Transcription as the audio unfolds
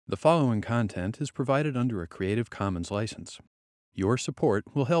The following content is provided under a Creative Commons license. Your support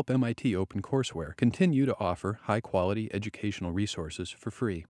will help MIT OpenCourseWare continue to offer high-quality educational resources for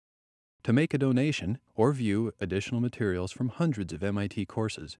free. To make a donation or view additional materials from hundreds of MIT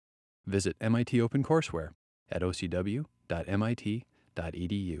courses, visit MIT OpenCourseWare at ocw.mit.edu.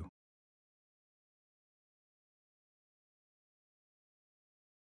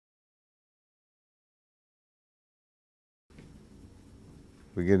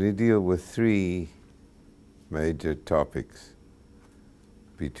 We're going to deal with three major topics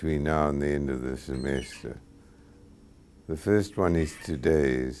between now and the end of the semester. The first one is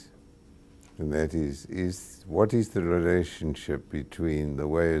today's, and that is what is the relationship between the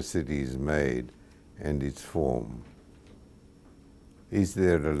way a city is made and its form? Is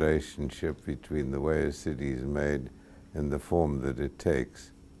there a relationship between the way a city is made and the form that it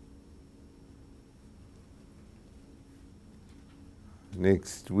takes?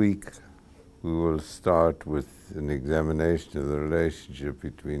 Next week, we will start with an examination of the relationship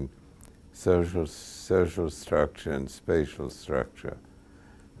between social structure and spatial structure.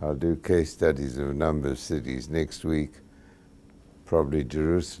 I'll do case studies of a number of cities next week, probably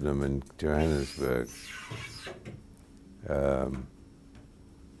Jerusalem and Johannesburg.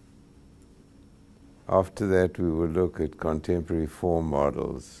 After that, we will look at contemporary form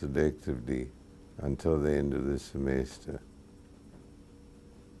models selectively until the end of the semester.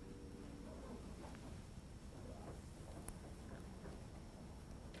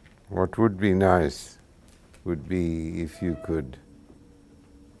 What would be nice would be if you could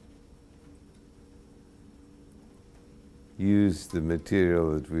use the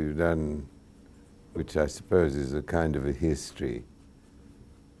material that we've done, which I suppose is a kind of a history,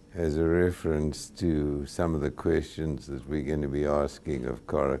 as a reference to some of the questions that we're going to be asking of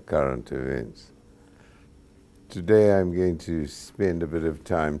current events. Today I'm going to spend a bit of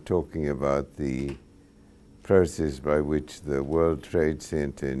time talking about the process by which the World Trade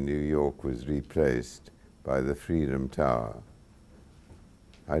Center in New York was replaced by the Freedom Tower.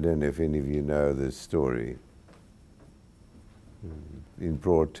 I don't know if any of you know this story in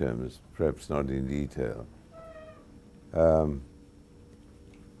broad terms, perhaps not in detail. In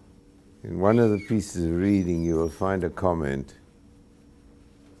one of the pieces of reading, you will find a comment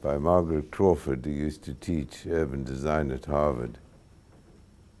by Margaret Crawford, who used to teach urban design at Harvard,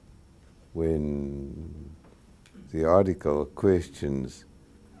 when the article questions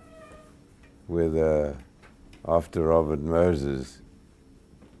whether, after Robert Moses,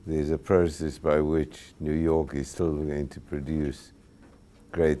 there's a process by which New York is still going to produce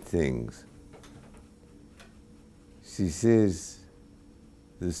great things. She says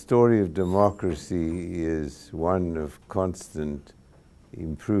the story of democracy is one of constant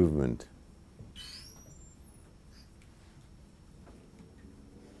improvement.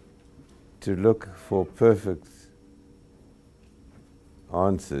 To look for perfect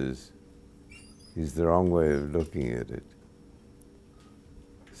answers is the wrong way of looking at it.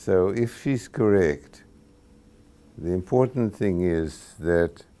 So if she's correct, the important thing is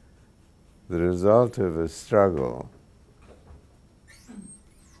that the result of a struggle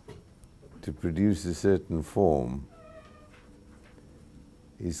to produce a certain form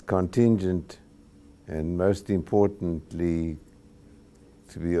is contingent and, most importantly,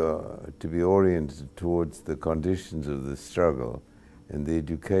 to be oriented towards the conditions of the struggle and the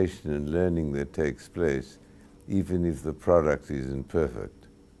education and learning that takes place, even if the product isn't perfect.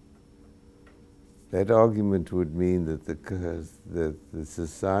 That argument would mean that the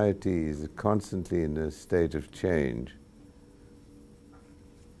society is constantly in a state of change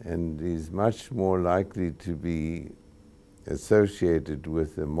and is much more likely to be associated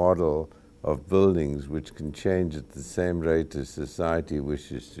with a model of buildings which can change at the same rate as society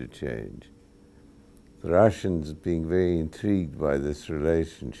wishes to change. The Russians being very intrigued by this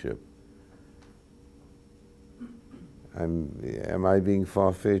relationship. Am I being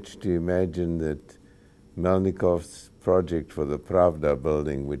far-fetched to imagine that Melnikov's project for the Pravda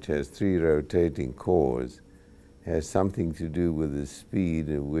building, which has 3 rotating cores, has something to do with the speed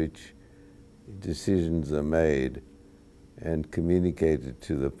at which decisions are made and communicated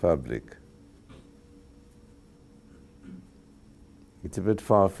to the public? It's a bit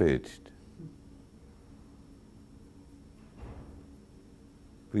far-fetched.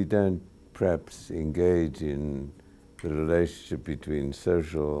 We don't perhaps engage in the relationship between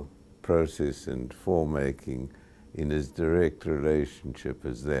social process and form making in as direct relationship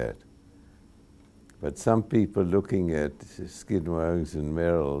as that. But some people looking at Skidmore, Owings and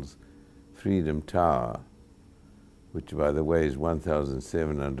Merrill's Freedom Tower, which by the way is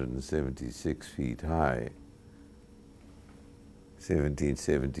 1,776 feet high,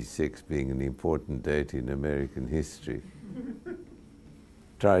 1776 being an important date in American history,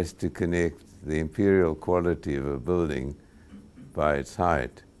 tries to connect the imperial quality of a building by its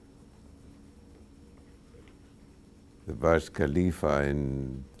height. The Burj Khalifa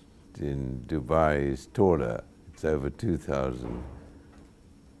in Dubai is taller. It's over 2,000.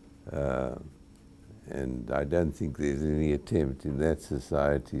 And I don't think there's any attempt in that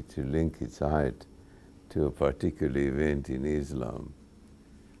society to link its height to a particular event in Islam.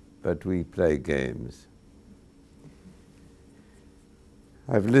 But we play games.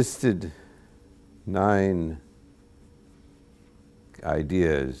 I've listed 9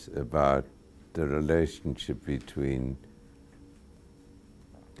 ideas about the relationship between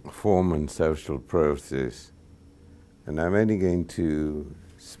form and social process, and I'm only going to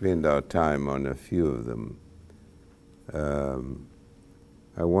spend our time on a few of them.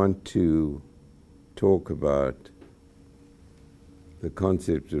 I want to talk about the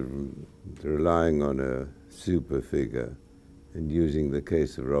concept of relying on a super figure and using the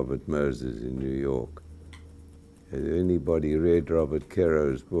case of Robert Moses in New York. Has anybody read Robert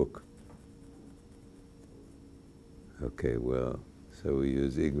Caro's book? Okay, well, so we're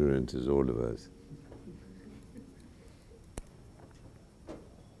as ignorant as all of us.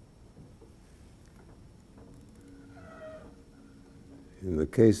 In the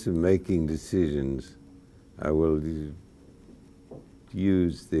case of making decisions, I will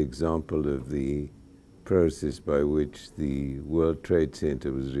use the example of the process by which the World Trade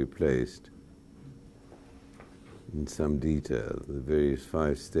Center was replaced in some detail, the various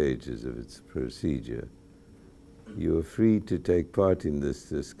 5 stages of its procedure. You are free to take part in this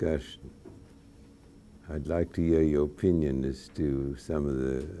discussion. I'd like to hear your opinion as to some of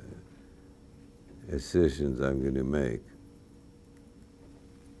the assertions I'm going to make.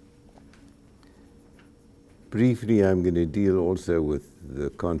 Briefly, I'm going to deal also with the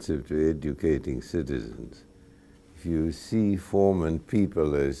concept of educating citizens. If you see form and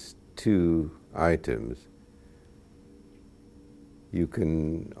people as 2 items, you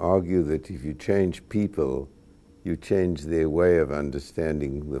can argue that if you change people, you change their way of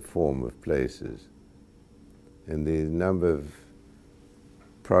understanding the form of places. And there's a number of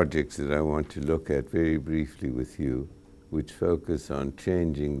projects that I want to look at very briefly with you, which focus on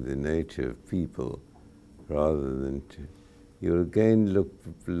changing the nature of people rather than you'll again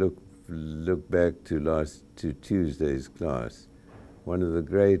look back to Tuesday's class. One of the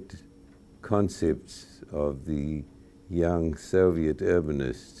great concepts of the young Soviet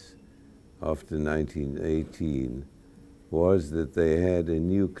urbanists after 1918 was that they had a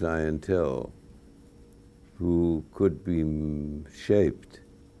new clientele who could be shaped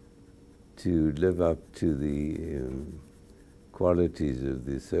to live up to the qualities of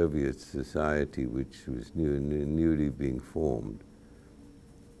the Soviet society, which was newly being formed.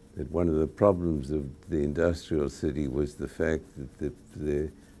 That one of the problems of the industrial city was the fact that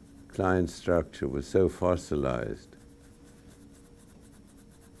the client structure was so fossilized.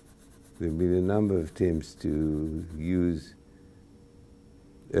 There have been a number of attempts to use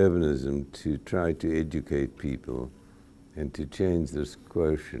urbanism to try to educate people and to change this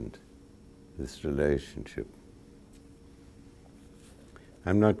quotient, this relationship.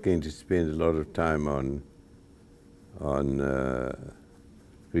 I'm not going to spend a lot of time on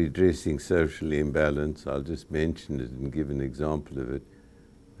redressing social imbalance. I'll just mention it and give an example of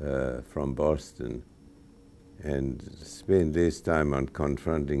it from Boston, and spend less time on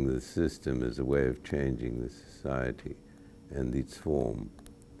confronting the system as a way of changing the society and its form.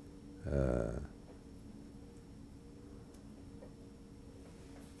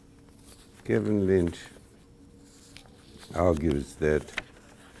 Kevin Lynch argues that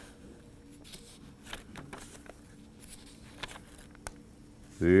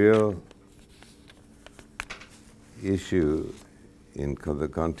the real issue in the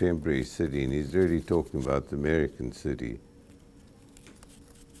contemporary city, and he's really talking about the American city,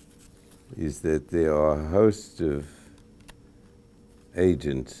 is that there are a host of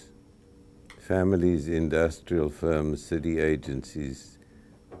agents, families, industrial firms, city agencies,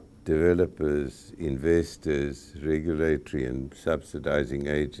 developers, investors, regulatory and subsidizing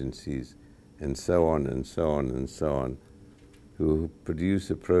agencies, and so on and so on and so on, who produce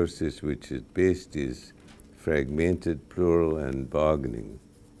a process which at best is fragmented, plural, and bargaining.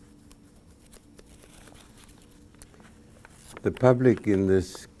 The public in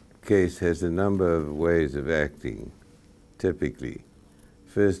this case has a number of ways of acting, typically.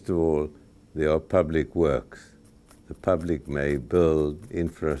 First of all, there are public works. The public may build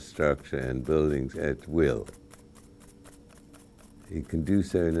infrastructure and buildings at will. It can do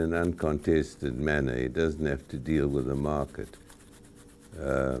so in an uncontested manner. It doesn't have to deal with the market.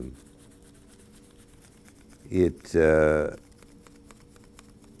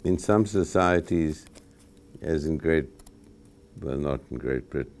 In some societies, as in well, not in Great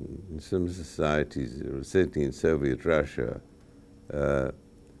Britain, in some societies, certainly in Soviet Russia,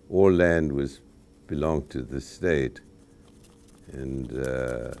 all land belonged to the state, and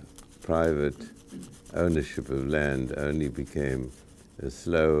private ownership of land only became a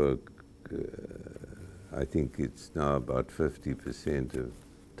slower, I think it's now about 50% of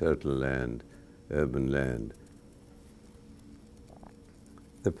total land, urban land.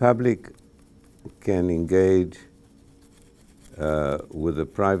 The public can engage with the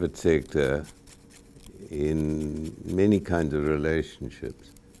private sector in many kinds of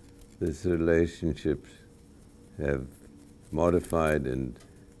relationships. These relationships have modified and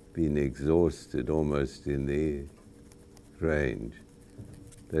been exhausted almost in the range.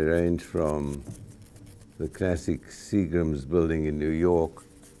 They range from the classic Seagram's building in New York,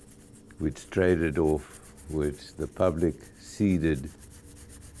 which the public ceded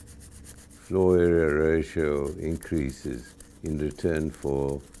floor area ratio increases in return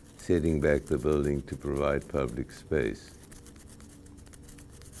for setting back the building to provide public space.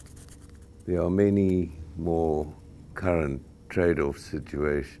 There are many more current trade-off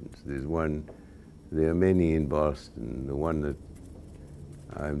situations. There are many in Boston. The one that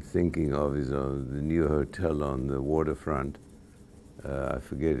I'm thinking of is on the new hotel on the waterfront. I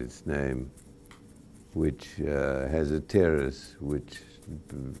forget its name, which has a terrace which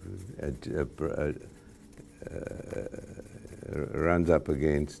runs up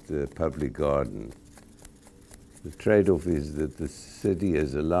against a public garden. The trade-off is that the city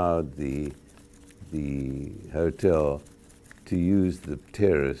has allowed the hotel to use the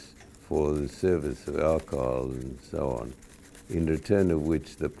terrace for the service of alcohol and so on, in return of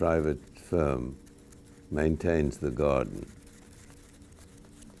which the private firm maintains the garden.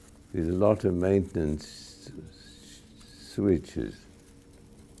 There's a lot of maintenance switches.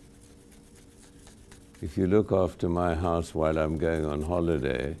 If you look after my house while I'm going on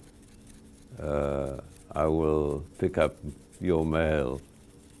holiday, I will pick up your mail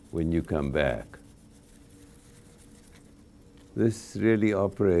when you come back. This really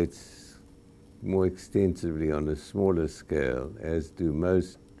operates more extensively on a smaller scale, as do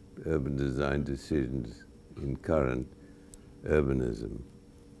most urban design decisions in current urbanism.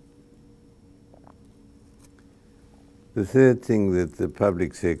 The third thing that the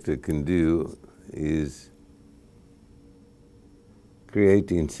public sector can do is create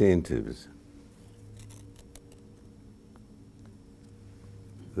incentives.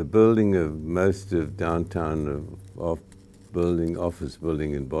 The building of most of downtown office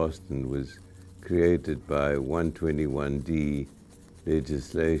building in Boston was created by 121D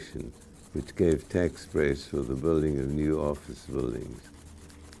legislation, which gave tax breaks for the building of new office buildings.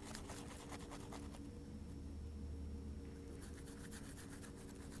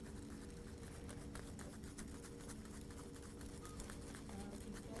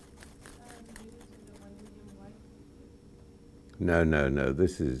 No.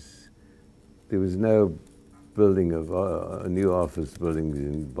 There was no building of new office buildings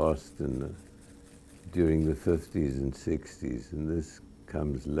in Boston during the 50s and 60s, and this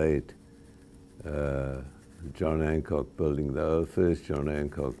comes late. The John Hancock building, the first John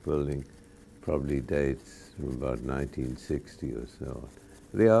Hancock building, probably dates from about 1960 or so.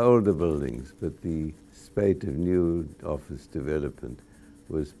 They are older buildings, but the spate of new office development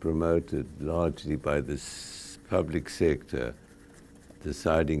was promoted largely by the public sector,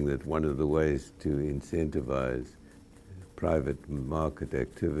 deciding that one of the ways to incentivize private market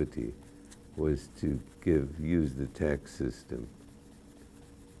activity was to use the tax system.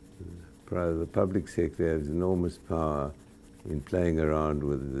 The public sector has enormous power in playing around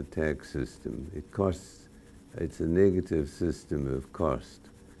with the tax system. It's a negative system of cost.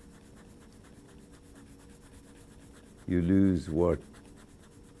 You lose what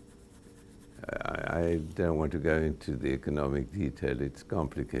I don't want to go into the economic detail. It's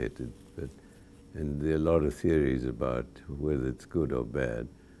complicated, and there are a lot of theories about whether it's good or bad.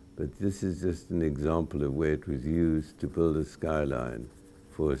 But this is just an example of where it was used to build a skyline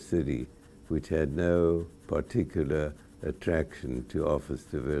for a city which had no particular attraction to office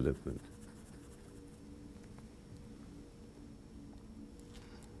development.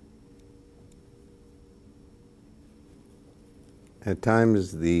 At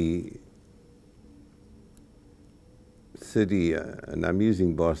times the city, and I'm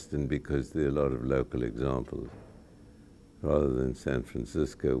using Boston because there are a lot of local examples, rather than San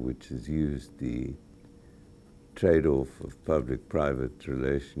Francisco, which has used the trade-off of public-private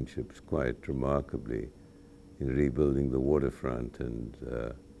relationships quite remarkably in rebuilding the waterfront, and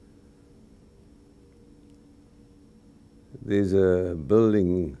there's a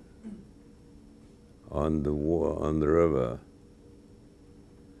building on the river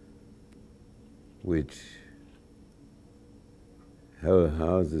which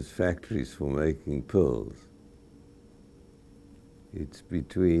houses factories for making pills. It's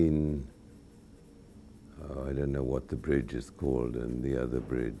between, I don't know what the bridge is called, and the other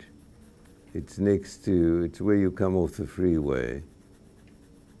bridge. It's where you come off the freeway.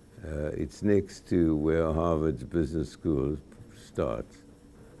 It's next to where Harvard's business school starts.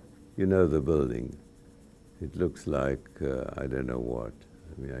 You know the building. It looks like, I don't know what.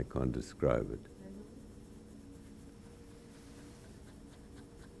 I mean, I can't describe it.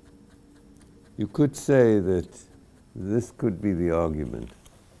 You could say that this could be the argument.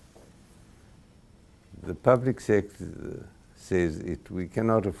 The public sector says we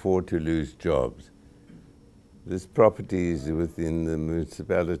cannot afford to lose jobs. This property is within the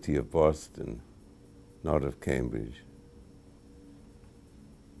municipality of Boston, not of Cambridge.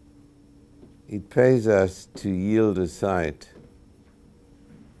 It pays us to yield a site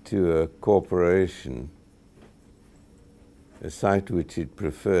to a corporation, a site which it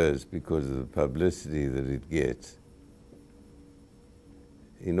prefers because of the publicity that it gets,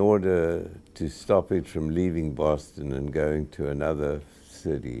 in order to stop it from leaving Boston and going to another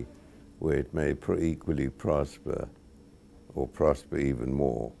city where it may equally prosper, or prosper even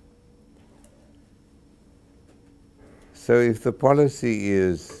more. So if the policy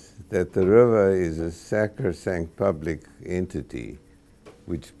is that the river is a sacrosanct public entity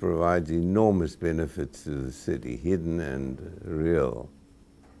which provides enormous benefits to the city, hidden and real,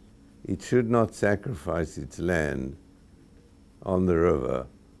 it should not sacrifice its land on the river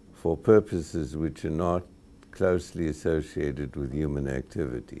for purposes which are not closely associated with human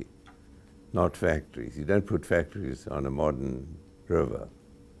activity, not factories. You don't put factories on a modern river.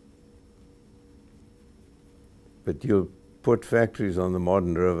 But you'll put factories on the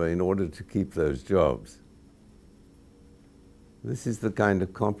modern river in order to keep those jobs. This is the kind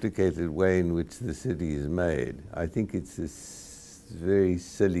of complicated way in which the city is made. I think it's a very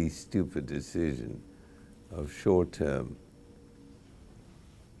silly, stupid decision of short term.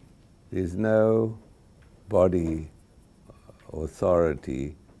 There's no body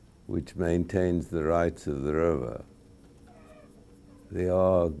authority which maintains the rights of the river. There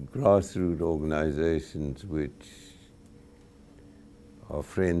are grassroots organizations which are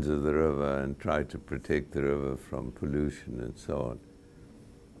friends of the river and try to protect the river from pollution and so on.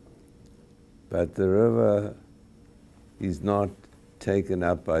 But the river is not taken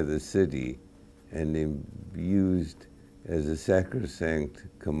up by the city and used as a sacrosanct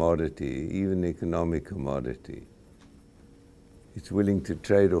commodity, even economic commodity. It's willing to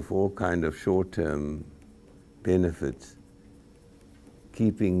trade off all kind of short-term benefits,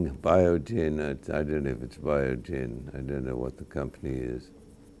 keeping Biogen, I don't know if it's Biogen, I don't know what the company is,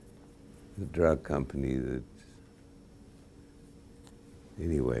 the drug company that,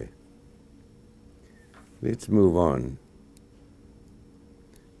 anyway. Let's move on.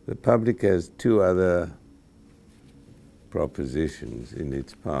 The public has two other propositions in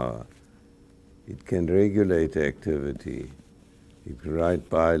its power. It can regulate activity, it can write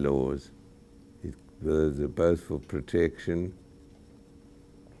bylaws, they're both for protection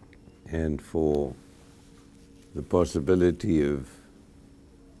and for the possibility of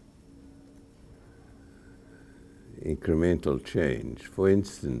incremental change. For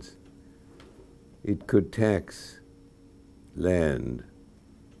instance, it could tax land,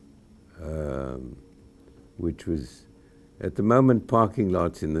 which was, at the moment, parking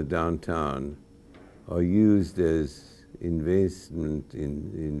lots in the downtown are used as investment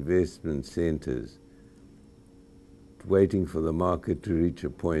centers, waiting for the market to reach a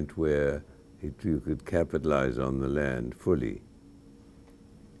point where you could capitalize on the land fully.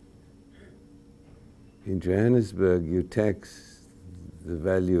 In Johannesburg, you tax the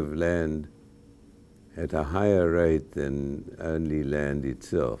value of land at a higher rate than only land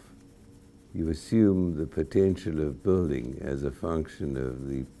itself. You assume the potential of building as a function of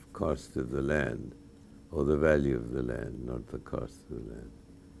the cost of the land, or the value of the land, not the cost of the land.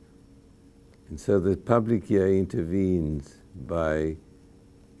 And so the public here intervenes by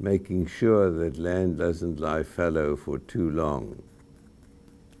making sure that land doesn't lie fallow for too long.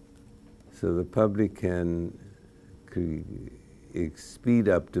 So the public can speed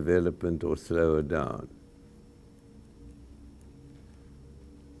up development or slow it down.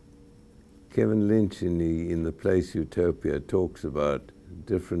 Kevin Lynch in the Place Utopia talks about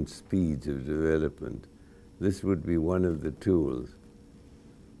different speeds of development. This would be one of the tools.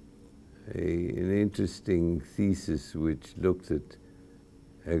 an interesting thesis which looked at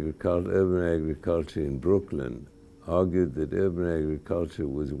urban agriculture in Brooklyn, argued that urban agriculture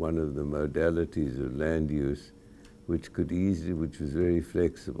was one of the modalities of land use which was very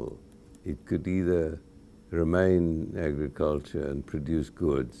flexible. It could either remain agriculture and produce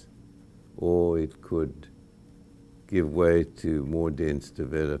goods, or it could give way to more dense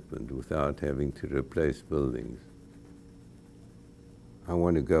development without having to replace buildings. I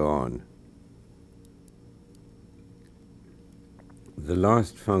want to go on. The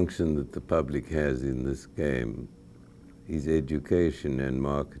last function that the public has in this game is education and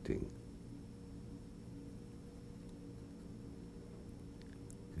marketing.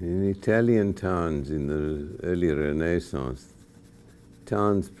 In Italian towns in the early Renaissance,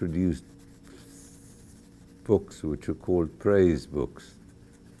 towns produced books which were called praise books,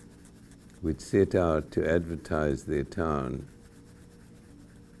 which set out to advertise their town.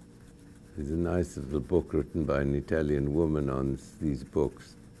 There's a nice little book written by an Italian woman on these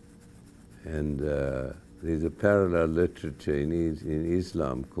books. And there's a parallel literature in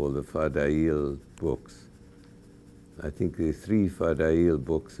Islam called the Fadail books. I think there are 3 Fadail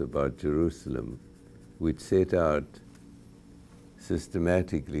books about Jerusalem, which set out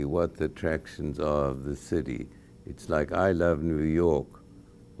systematically what the attractions are of the city. It's like I Love New York,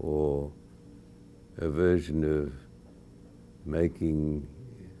 or a version of making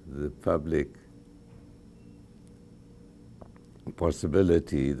the public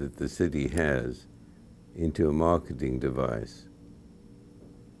possibility that the city has into a marketing device.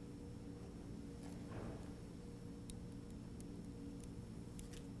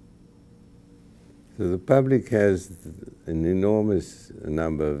 So the public has an enormous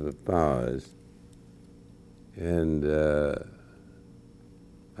number of powers, and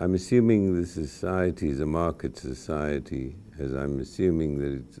I'm assuming the society is a market society, as I'm assuming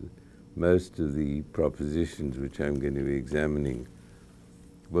that most of the propositions which I'm going to be examining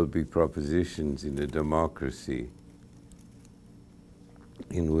will be propositions in a democracy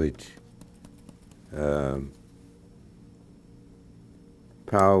in which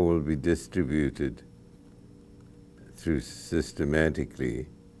power will be distributed through systematically,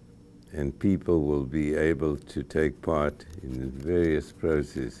 and people will be able to take part in various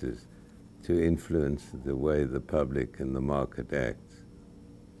processes to influence the way the public and the market acts.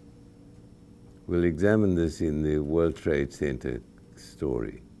 We'll examine this in the World Trade Center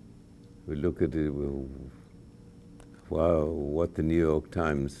story. We'll look at it, what the New York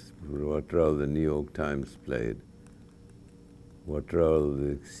Times, what role the New York Times played, what role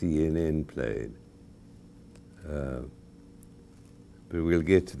the CNN played. But we'll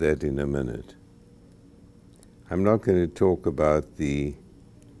get to that in a minute. I'm not going to talk about the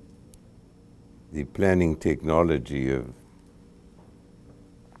planning technology of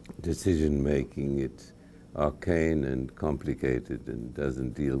decision-making. It's arcane and complicated and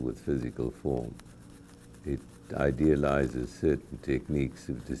doesn't deal with physical form. It idealizes certain techniques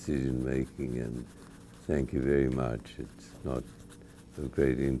of decision-making, and thank you very much. It's not of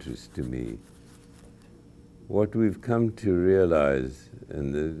great interest to me. What we've come to realize,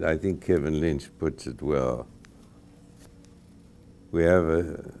 and I think Kevin Lynch puts it well, we have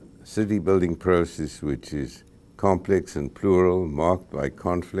a city-building process which is complex and plural, marked by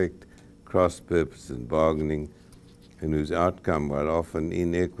conflict, cross-purpose and bargaining, and whose outcome, while often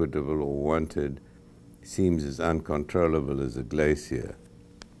inequitable or wanted, seems as uncontrollable as a glacier.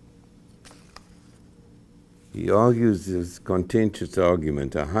 He argues this contentious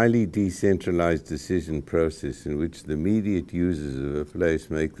argument, a highly decentralized decision process in which the immediate users of a place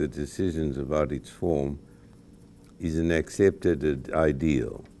make the decisions about its form, is an accepted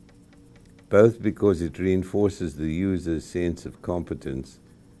ideal, both because it reinforces the user's sense of competence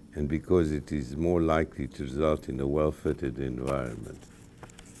and because it is more likely to result in a well-fitted environment.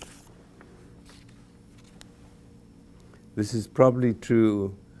 This is probably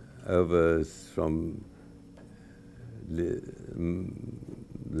true this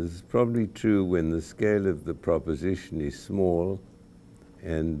is probably true when the scale of the proposition is small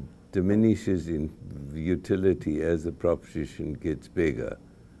and diminishes in utility as the proposition gets bigger.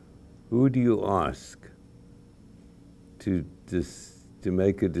 Who do you ask to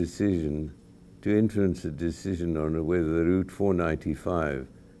make a decision, to influence a decision on whether the Route 495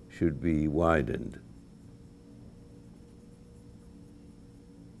 should be widened?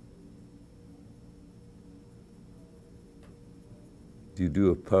 Do you do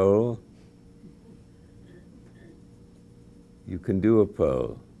a poll? You can do a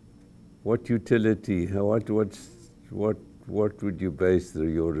poll. What utility, what would you base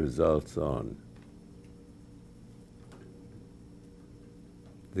your results on?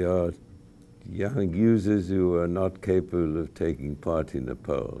 There are young users who are not capable of taking part in a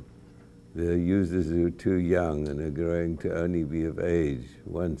poll. There are users who are too young and are going to only be of age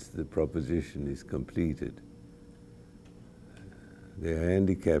once the proposition is completed. There are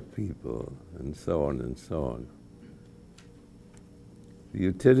handicapped people, and so on and so on. The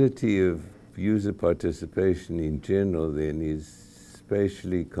utility of user participation in general, then, is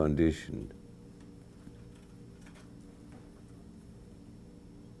spatially conditioned.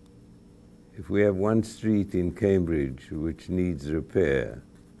 If we have one street in Cambridge which needs repair,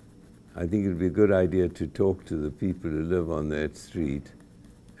 I think it would be a good idea to talk to the people who live on that street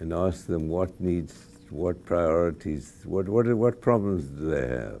and ask them what needs, what priorities, what problems do they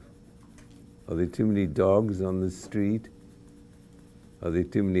have? Are there too many dogs on the street? Are there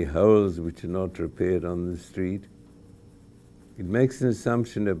too many holes which are not repaired on the street? It makes an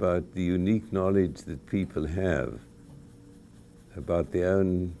assumption about the unique knowledge that people have about their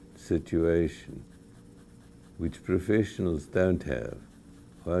own situation, which professionals don't have,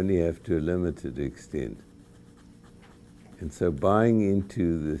 or only have to a limited extent. And so buying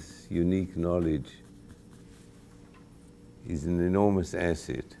into this unique knowledge is an enormous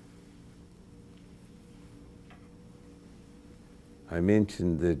asset. I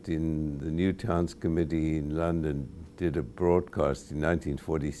mentioned that in the New Towns Committee in London did a broadcast in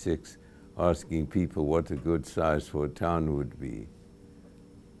 1946 asking people what a good size for a town would be.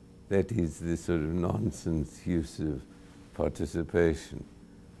 That is the sort of nonsense use of participation.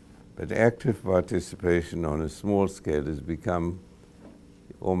 But active participation on a small scale has become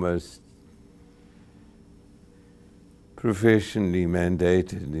almost professionally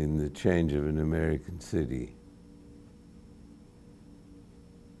mandated in the change of an American city.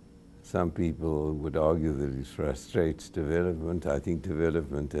 Some people would argue that it frustrates development. I think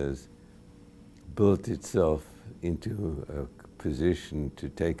development has built itself into a position to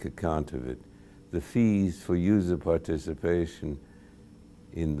take account of it. The fees for user participation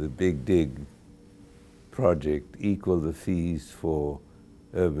in the Big Dig project equal the fees for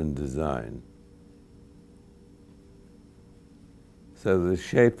urban design. So the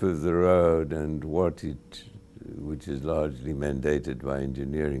shape of the road and what it, which is largely mandated by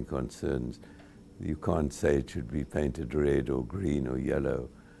engineering concerns, you can't say it should be painted red or green or yellow.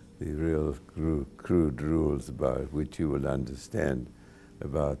 The real crude rules about which you will understand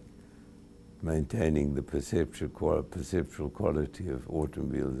about maintaining the perceptual quality of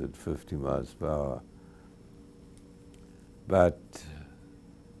automobiles at 50 miles per hour. But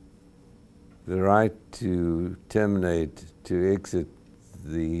the right to terminate, to exit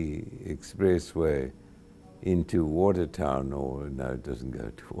the expressway into Watertown, or no, it doesn't go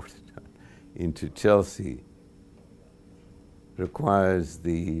to Watertown, into Chelsea, requires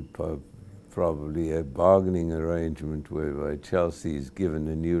probably a bargaining arrangement whereby Chelsea is given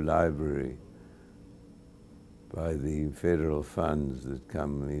a new library by the federal funds that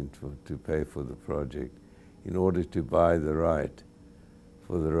come in to pay for the project in order to buy the right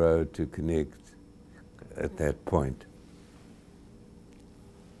for the road to connect at that point.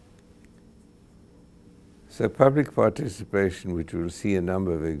 So public participation, which we'll see a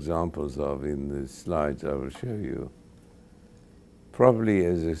number of examples of in the slides I will show you, probably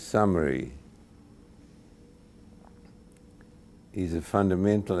as a summary, is a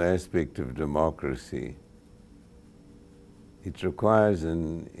fundamental aspect of democracy. It requires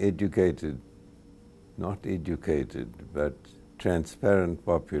an educated, not educated, but transparent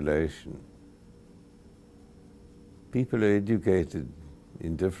population. People are educated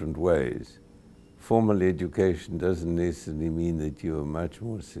in different ways. Formal education doesn't necessarily mean that you are much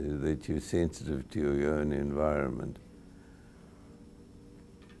more, that you're sensitive to your own environment.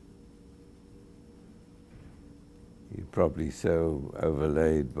 You're probably so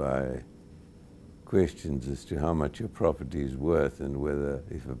overlaid by questions as to how much your property is worth and whether,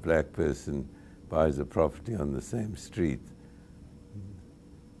 if a black person buys a property on the same street,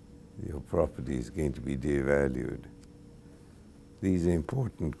 your property is going to be devalued. These are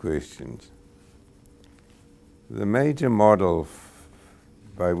important questions. The major model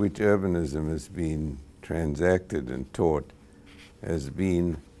by which urbanism has been transacted and taught has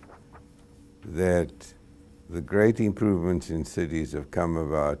been that the great improvements in cities have come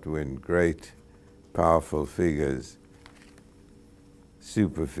about when great, powerful figures,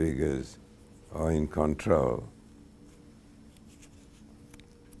 super figures, are in control.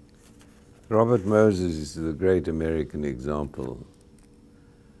 Robert Moses is the great American example.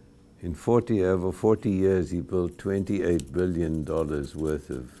 In over 40 years, he built $28 billion worth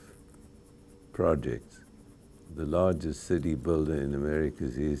of projects, the largest city builder in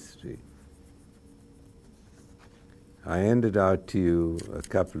America's history. I handed out to you a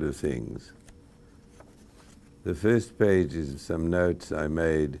couple of things. The first page is some notes I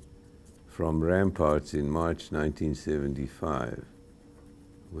made from Ramparts in March 1975,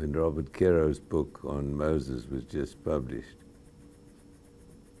 when Robert Caro's book on Moses was just published.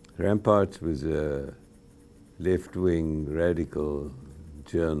 Ramparts was a left-wing radical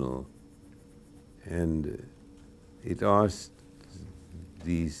journal, and it asked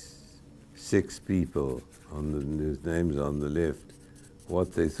these 6 people whose names on the left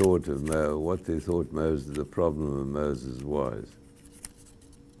what they thought Moses, the problem of Moses was.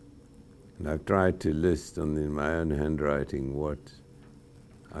 And I've tried to list in my own handwriting what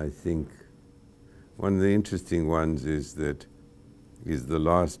I think. One of the interesting ones is the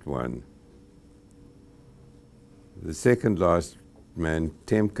last one. The second last man,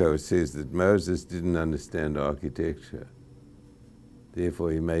 Temko, says that Moses didn't understand architecture.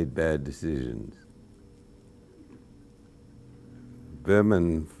 Therefore, he made bad decisions.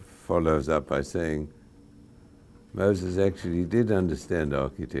 Berman follows up by saying Moses actually did understand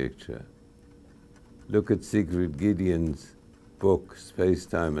architecture. Look at Sigrid Gideon's book, Space,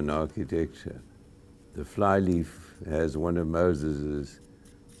 Time and Architecture. The flyleaf has one of Moses's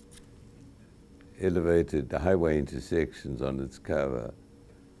elevated highway intersections on its cover.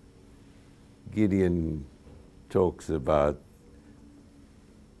 Gideon talks about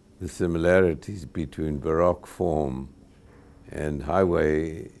the similarities between Baroque form and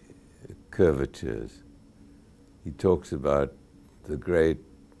highway curvatures. He talks about the great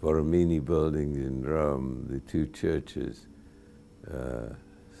Borromini buildings in Rome, the 2 churches,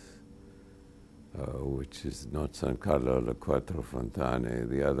 which is not San Carlo le Quattro Fontane,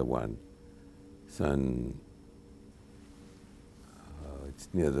 the other one. It's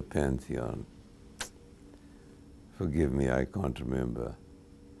near the Pantheon. Forgive me, I can't remember.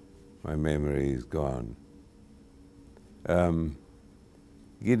 My memory is gone.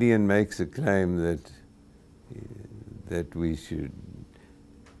 Gideon makes a claim that we should,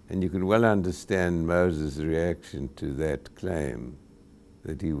 and you can well understand Moses' reaction to that claim,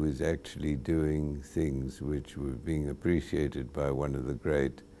 that he was actually doing things which were being appreciated by one of the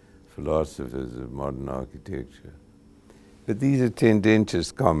great philosophers of modern architecture. But these are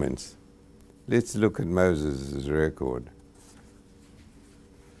tendentious comments. Let's look at Moses' record.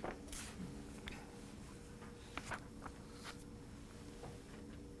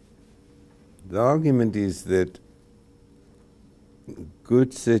 The argument is that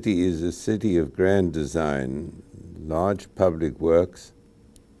good city is a city of grand design, large public works.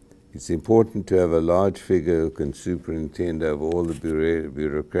 It's important to have a large figure who can superintend over all the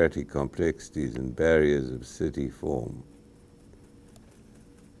bureaucratic complexities and barriers of city form.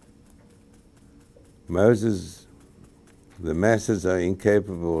 Moses, the masses are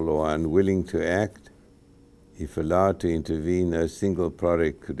incapable or unwilling to act. If allowed to intervene, no single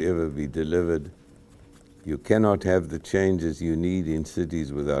product could ever be delivered. You cannot have the changes you need in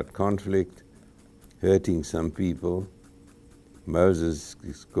cities without conflict, hurting some people. Moses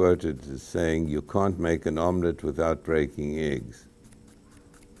is quoted as saying, "You can't make an omelette without breaking eggs."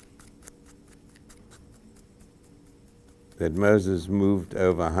 That Moses moved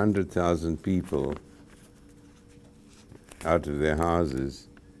over 100,000 people out of their houses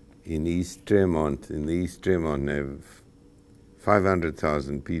in East Tremont. In the East Tremont,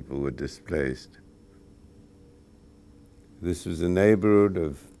 500,000 people were displaced. This was a neighborhood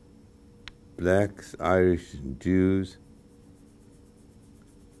of blacks, Irish, and Jews.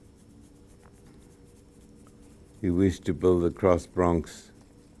 He wished to build the Cross Bronx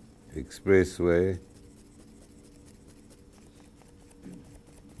Expressway.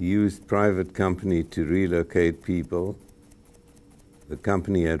 He used private company to relocate people. The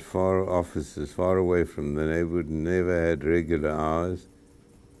company had offices far away from the neighborhood and never had regular hours.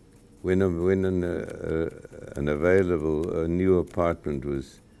 When a new apartment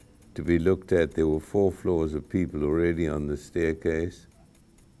was to be looked at, there were 4 floors of people already on the staircase.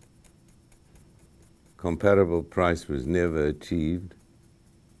 Comparable price was never achieved.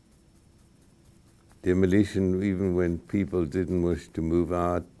 Demolition, even when people didn't wish to move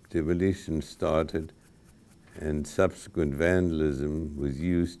out, demolition started, and subsequent vandalism was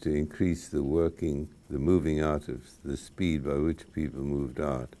used to increase the moving out of the speed by which people moved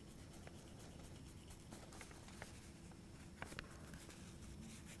out.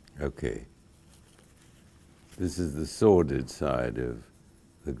 Okay. This is the sordid side of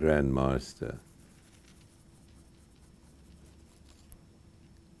the Grand Master.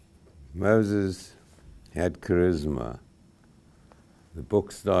 Moses had charisma. The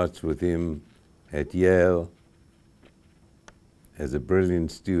book starts with him at Yale as a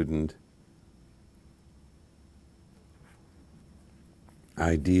brilliant student,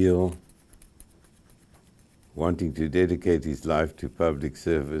 ideal, wanting to dedicate his life to public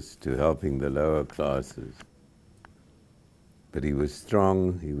service, to helping the lower classes. But he was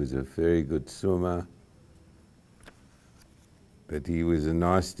strong, he was a very good swimmer, but he was a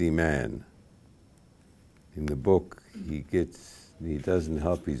nasty man. In the book, he doesn't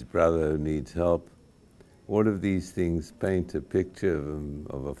help his brother who needs help. All of these things paint a picture of him,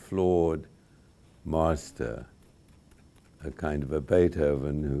 of a flawed master, a kind of a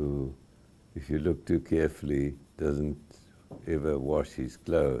Beethoven who, if you look too carefully, doesn't ever wash his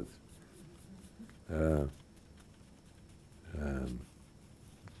clothes.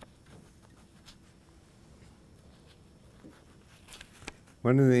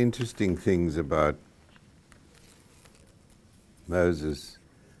 One of the interesting things about Moses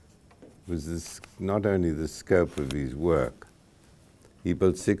was not only the scope of his work. He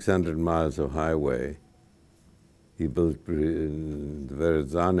built 600 miles of highway. He built the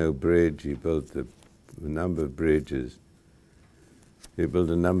Verrazano Bridge. He built a number of bridges. He built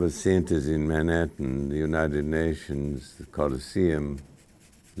a number of centers in Manhattan, the United Nations, the Coliseum,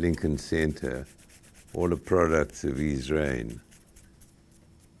 Lincoln Center, all the products of his reign.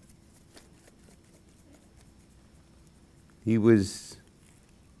 He was,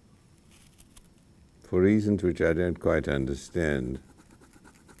 for reasons which I don't quite understand,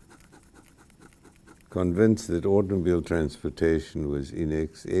 convinced that automobile transportation was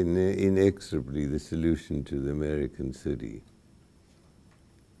inexorably the solution to the American city.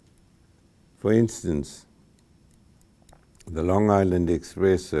 For instance, the Long Island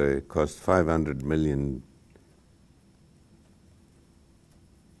Expressway cost $500 million,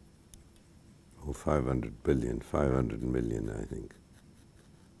 or 500 billion, 500 million, I think.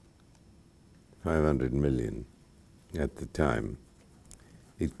 500 million at the time.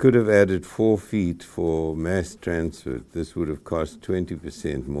 It could have added 4 feet for mass transit. This would have cost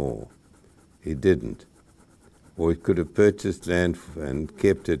 20% more. It didn't. Or it could have purchased land and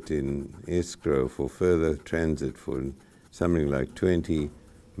kept it in escrow for further transit for something like 20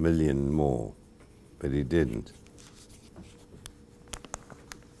 million more. But it didn't.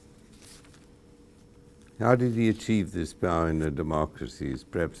 How did he achieve this power in a democracy is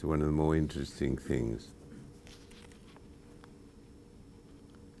perhaps one of the more interesting things.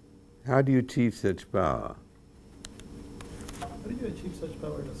 How do you achieve such power? How do you achieve such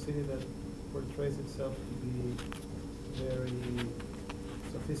power in a city that portrays itself to be very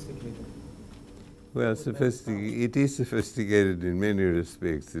sophisticated? Well, it is sophisticated in many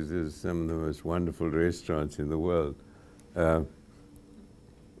respects. It is some of the most wonderful restaurants in the world.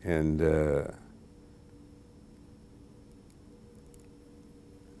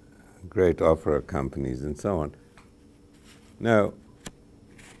 Great opera companies and so on. Now,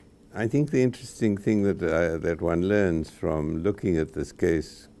 I think the interesting thing that one learns from looking at this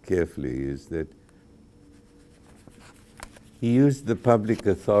case carefully is that he used the public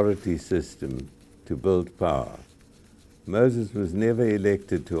authority system to build power. Moses was never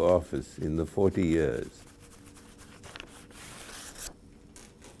elected to office in the 40 years.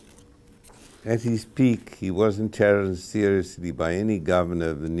 At his peak, he wasn't challenged seriously by any governor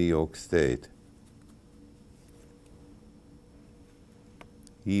of the New York State.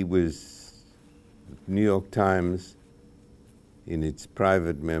 He was, the New York Times, in its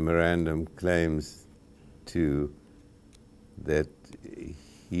private memorandum, claims that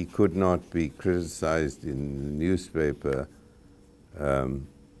he could not be criticized in the newspaper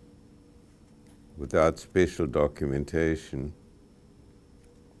without special documentation.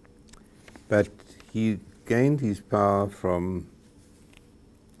 But he gained his power from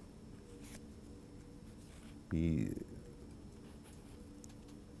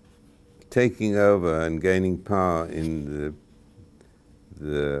taking over and gaining power in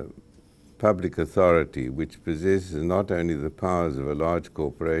the public authority, which possesses not only the powers of a large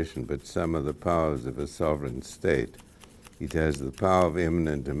corporation, but some of the powers of a sovereign state. It has the power of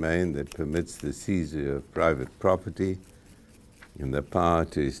eminent domain that permits the seizure of private property, and the power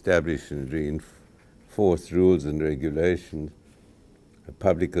to establish and reinforce rules and regulations. A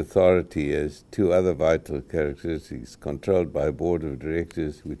public authority has 2 other vital characteristics: controlled by a board of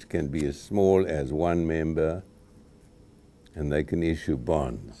directors, which can be as small as 1 member, and they can issue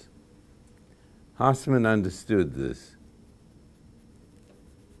bonds. Haussmann understood this.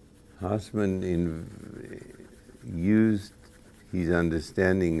 Haussmann used his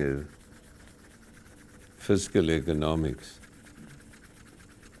understanding of fiscal economics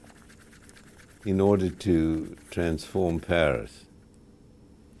in order to transform Paris.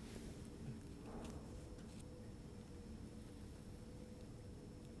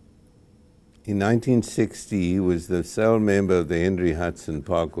 In 1960, he was the sole member of the Henry Hudson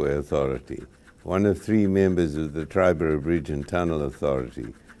Parkway Authority. one of 3 members of the Triborough Bridge and Tunnel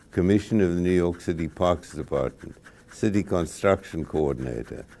Authority, Commissioner of the New York City Parks Department, City Construction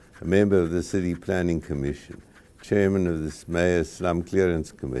Coordinator, a member of the City Planning Commission, Chairman of the Mayor's Slum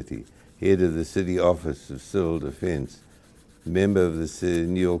Clearance Committee, Head of the City Office of Civil Defense, member of the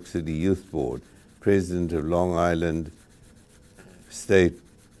New York City Youth Board, President of Long Island State,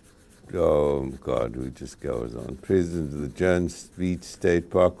 oh God, it just goes on, President of the Jones Beach State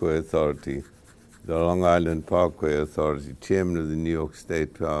Parkway Authority, the Long Island Parkway Authority, Chairman of the New York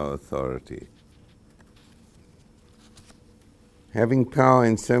State Power Authority. Having power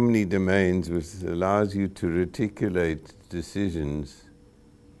in so many domains which allows you to reticulate decisions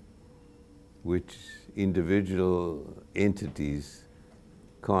which individual entities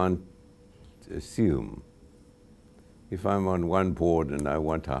can't assume. If I'm on one board and I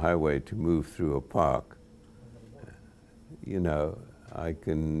want a highway to move through a park, I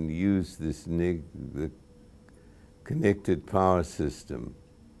can use the connected power system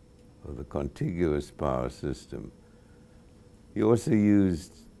or the contiguous power system. He also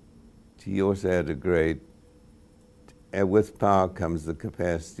had a great, with power comes the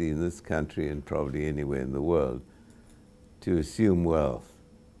capacity in this country and probably anywhere in the world to assume wealth.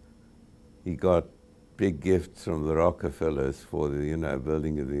 He got big gifts from the Rockefellers for the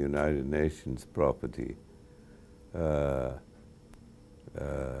building of the United Nations property.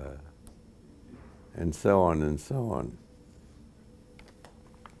 And so on and so on.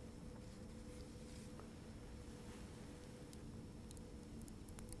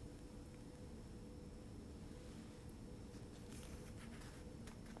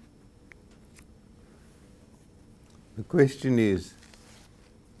 The question is,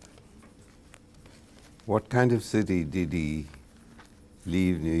 what kind of city did he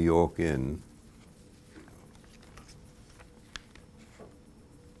leave New York in?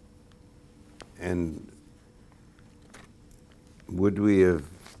 And would we have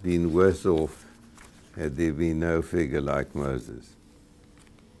been worse off had there been no figure like Moses?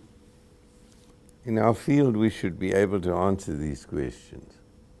 In our field, we should be able to answer these questions.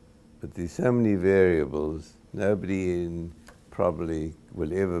 But there's so many variables, nobody probably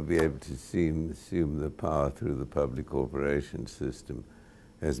will ever be able to assume the power through the public corporation system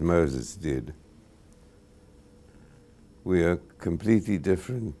as Moses did. We are a completely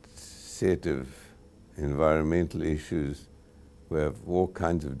different set of environmental issues. We have all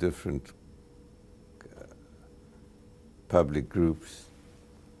kinds of different public groups,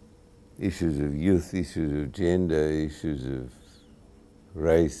 issues of youth, issues of gender, issues of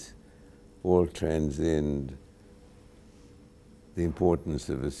race, all transcend the importance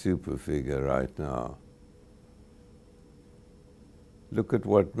of a super figure right now. Look at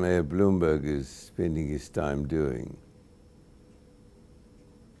what Mayor Bloomberg is spending his time doing.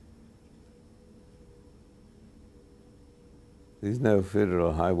 There's no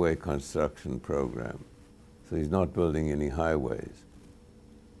federal highway construction program, so he's not building any highways,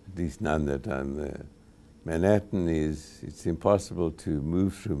 at least none that I'm there. Manhattan it's impossible to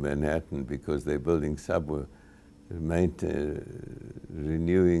move through Manhattan because they're building subway,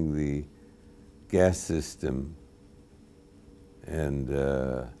 renewing the gas system and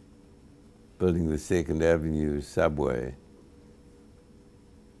building the Second Avenue subway.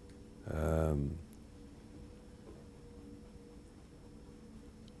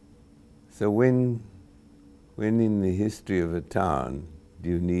 So when in the history of a town do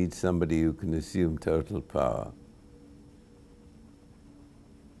you need somebody who can assume total power?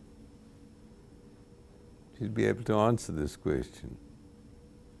 Should be able to answer this question.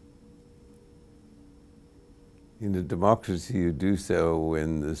 In a democracy, you do so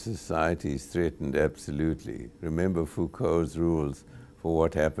when the society is threatened absolutely. Remember Foucault's rules for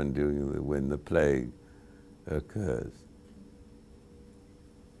what happened when the plague occurs.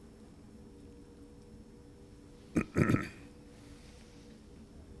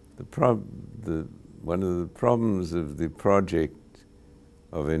 One of the problems of the project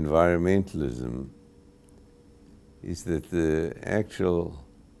of environmentalism is that the actual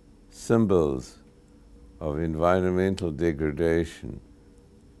symbols of environmental degradation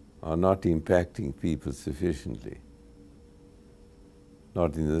are not impacting people sufficiently.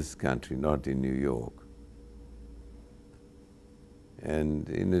 Not in this country, not in New York. And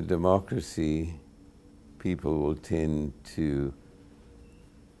in a democracy, people will tend to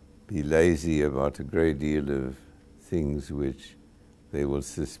be lazy about a great deal of things which they will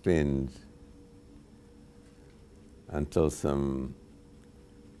suspend until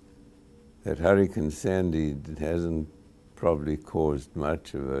that Hurricane Sandy hasn't probably caused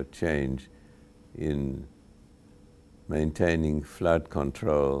much of a change in maintaining flood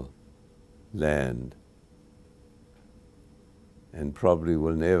control land, and probably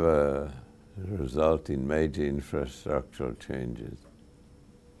will never result in major infrastructural changes.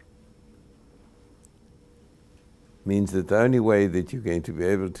 Means that the only way that you're going to be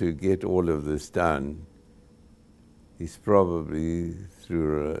able to get all of this done is probably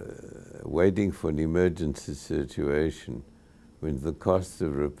through waiting for an emergency situation when the cost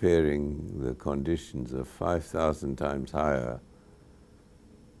of repairing the conditions are 5,000 times higher.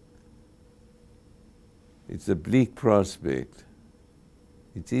 It's a bleak prospect.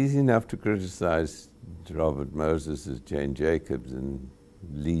 It's easy enough to criticize Robert Moses as Jane Jacobs and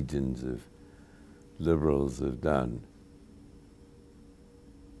legions of liberals have done.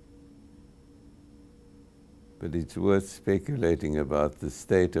 But it's worth speculating about the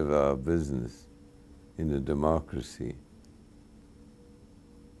state of our business in a democracy.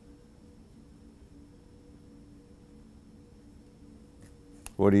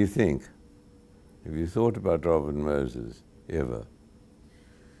 What do you think? Have you thought about Robert Moses ever?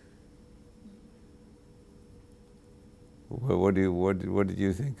 What did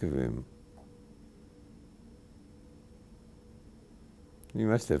you think of him? You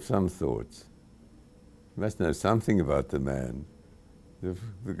must have some thoughts. You must know something about the man, the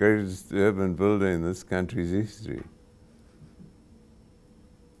greatest urban builder in this country's history.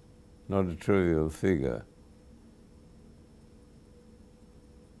 Not a trivial figure.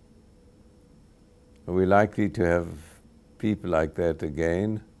 Are we likely to have people like that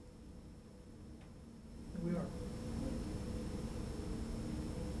again? We are.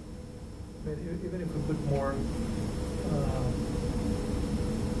 I mean, even if we put more,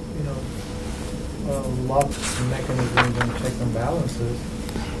 lock mechanisms and checks and balances,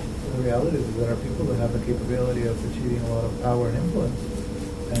 the reality is that there are people that have the capability of achieving a lot of power and influence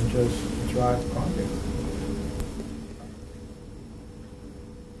and just drive projects.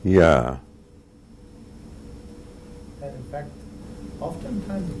 Yeah. And in fact,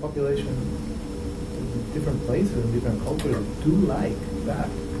 oftentimes the population in different places and different cultures do like that,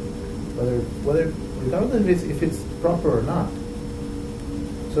 whether regardless if it's proper or not.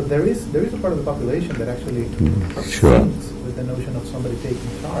 So there is a part of the population that actually thinks with the notion of somebody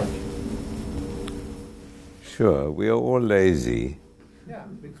taking charge. Sure, we are all lazy. Yeah,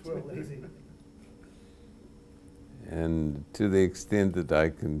 because we're all lazy. And to the extent that I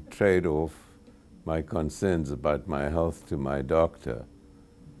can trade off my concerns about my health to my doctor,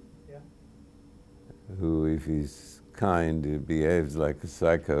 who, if he's kind, behaves like a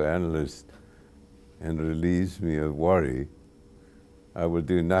psychoanalyst and relieves me of worry, I will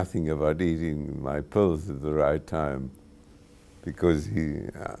do nothing about eating my pills at the right time, because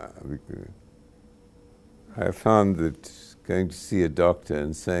I found that going to see a doctor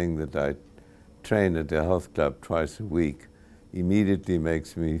and saying that I train at a health club twice a week immediately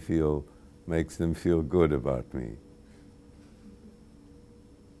makes them feel good about me.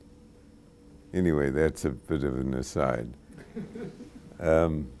 Anyway, that's a bit of an aside.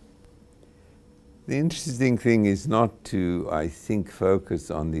 The interesting thing is not to, I think, focus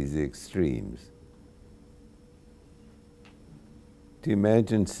on these extremes. To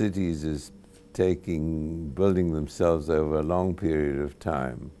imagine cities as building themselves over a long period of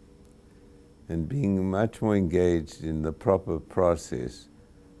time and being much more engaged in the proper process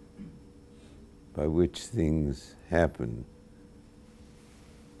by which things happen.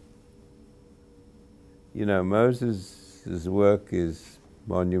 You know, Moses' work is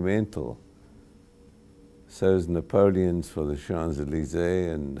monumental. So is Napoleon's for the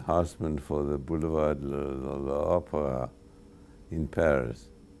Champs-Élysées and Haussmann for the Boulevard de l'Opéra in Paris.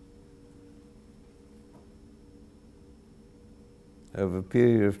 Over a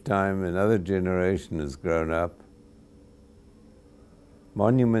period of time, another generation has grown up.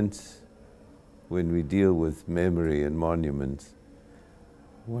 Monuments, when we deal with memory and monuments,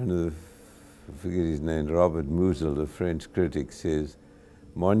 I forget his name, Robert Musil, the French critic, says,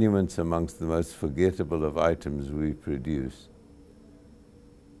 monuments amongst the most forgettable of items we produce.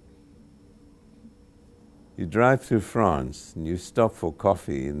 You drive through France and you stop for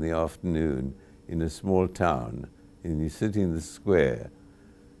coffee in the afternoon in a small town, and you sit in the square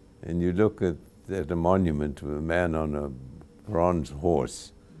and you look at a monument of a man on a bronze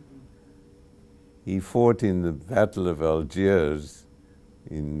horse. He fought in the Battle of Algiers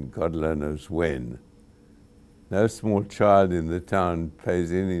in God knows when. No small child in the town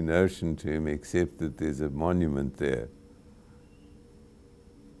pays any notion to him except that there's a monument there.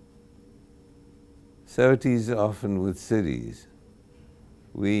 So it is often with cities.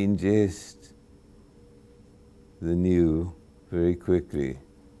 We ingest the new very quickly.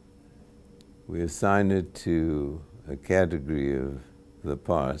 We assign it to a category of the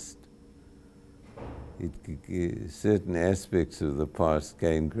past, certain aspects of the past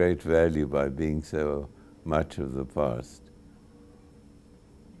gain great value by being so much of the past.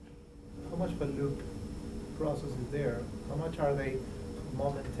 How much of a loop process is there? How much are they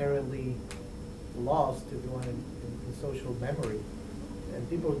momentarily lost, if you want, in social memory? And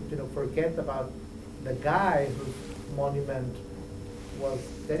people, forget about the guy whose monument was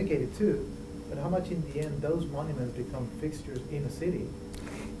dedicated to, but how much in the end those monuments become fixtures in a city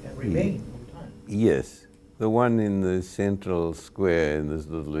and remain over time? Yes. The one in the central square in this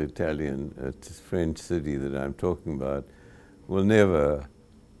little Italian, French city that I'm talking about will never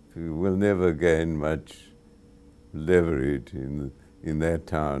gain much leverage in that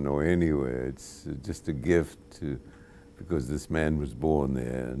town or anywhere. It's just a gift because this man was born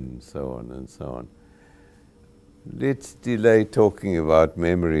there, and so on and so on. Let's delay talking about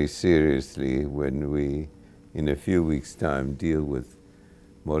memory seriously when we, in a few weeks' time, deal with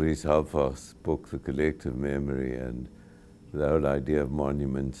Maurice Halfach's book, The Collective Memory, and the whole idea of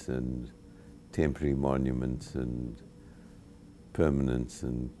monuments and temporary monuments and permanence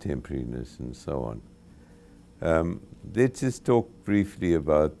and temporariness and so on. Let's just talk briefly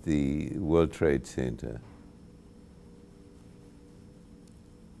about the World Trade Center.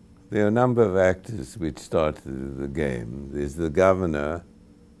 There are a number of actors which started the game. There's the governor,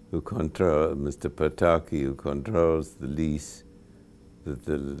 Mr. Pataki, who controls the lease that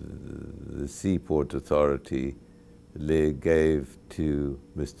the Seaport Authority gave to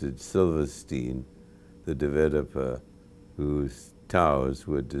Mr. Silverstein, the developer, whose towers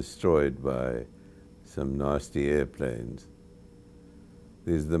were destroyed by some nasty airplanes.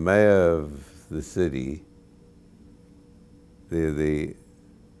 There's the mayor of the city. There are the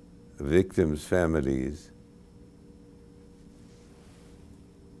victims' families.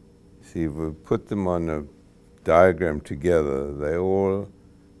 See, if we put them on a diagram together, they all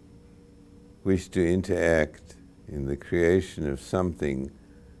wish to interact in the creation of something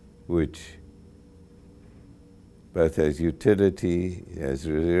which both has utility, has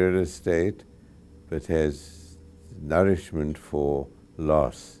real estate, but has nourishment for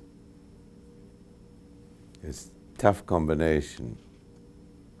loss. It's a tough combination.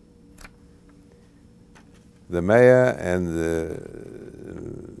 The mayor and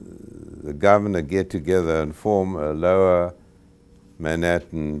the governor get together and form a Lower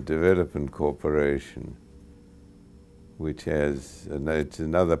Manhattan Development Corporation, which it's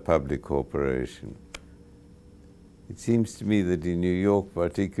another public corporation. It seems to me that in New York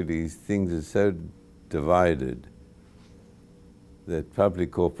particularly, things are so divided that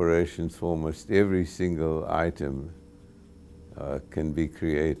public corporations for almost every single item can be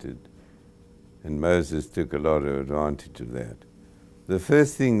created. And Moses took a lot of advantage of that. The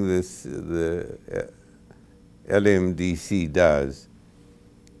first thing the LMDC does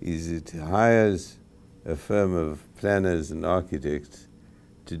is it hires a firm of planners and architects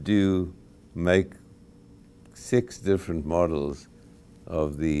to make 6 different models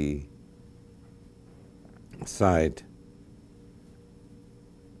of the site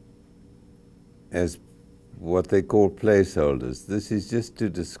as what they call placeholders. This is just to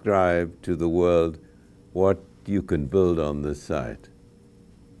describe to the world what you can build on this site.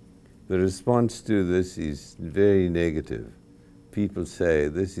 The response to this is very negative. People say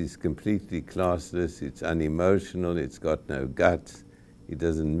this is completely classless, it's unemotional, it's got no guts, it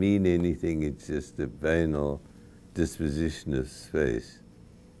doesn't mean anything, it's just a banal disposition of space.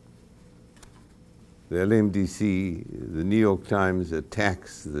 The LMDC, the New York Times,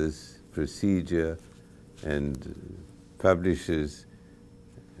 attacks this procedure and publishes,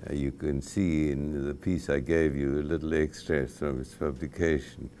 you can see in the piece I gave you a little extract from its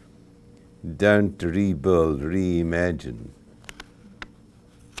publication, don't rebuild, reimagine.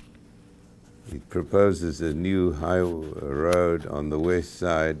 It proposes a new high road on the west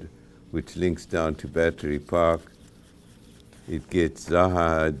side which links down to Battery Park. It gets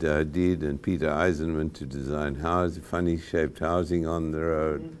Zaha Hadid and Peter Eisenman to design funny-shaped housing on the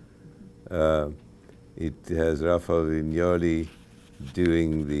road. It has Rafael Vignoli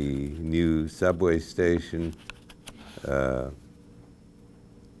doing the new subway station.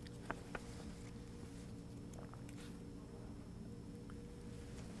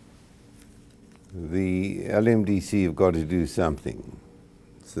 The LMDC have got to do something.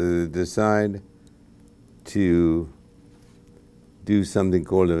 So they decide to do something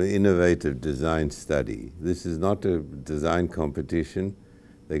called an innovative design study. This is not a design competition.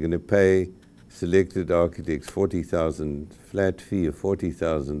 They're going to pay selected architects flat fee of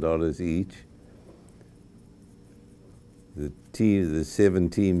 $40,000 each. The 7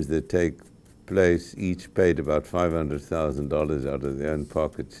 teams that take place each paid about $500,000 out of their own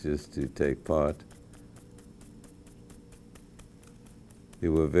pockets just to take part.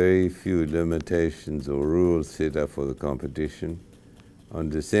 There were very few limitations or rules set up for the competition. On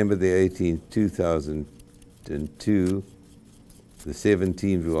December the 18th, 2002, the 7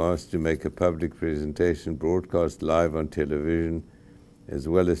 teams were asked to make a public presentation broadcast live on television, as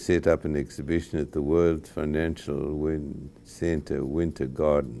well as set up an exhibition at the World Financial Center Winter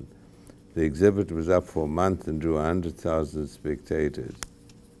Garden. The exhibit was up for a month and drew 100,000 spectators.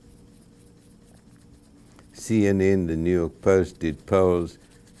 CNN, the New York Post, did polls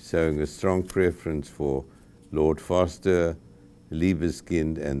showing a strong preference for Lord Foster,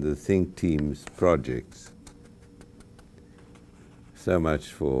 Libeskind, and the Think Team's projects. So much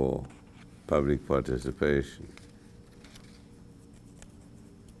for public participation.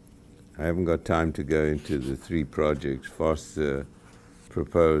 I haven't got time to go into the 3 projects. Foster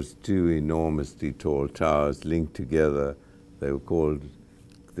proposed 2 enormously tall towers linked together. They were called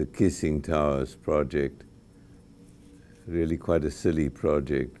the Kissing Towers project. Really quite a silly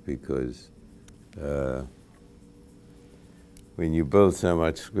project because when you build so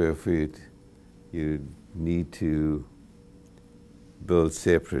much square feet, you need to build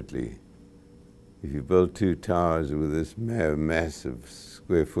separately. If you build 2 towers with this massive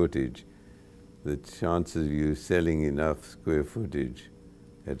square footage, the chances of you selling enough square footage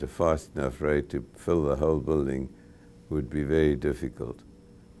at a fast enough rate to fill the whole building would be very difficult.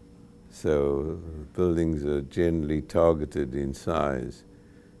 So buildings are generally targeted in size,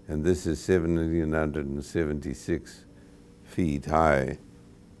 and this is 776 feet high,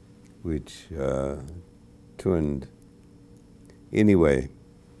 which twinned. Anyway,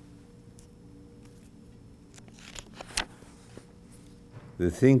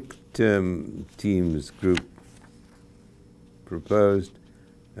 the Think Teams group proposed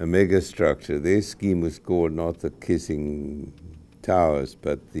a megastructure. Their scheme was called not the Kissing Towers,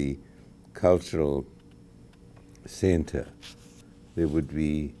 but the Cultural Center. There would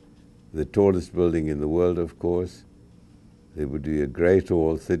be the tallest building in the world, of course. There would be a great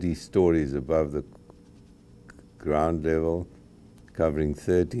hall 30 stories above the ground level, covering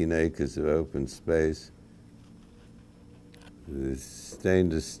 13 acres of open space. The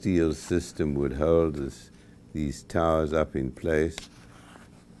stainless steel system would hold these towers up in place.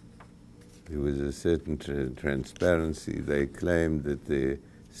 There was a certain transparency. They claimed that their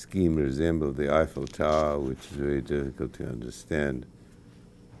scheme resembled the Eiffel Tower, which is very difficult to understand.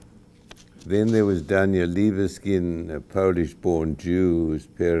 Then there was Daniel Libeskind, a Polish-born Jew whose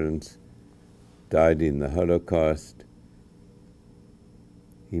parents died in the Holocaust.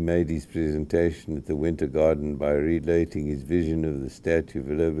 He made his presentation at the Winter Garden by relating his vision of the Statue of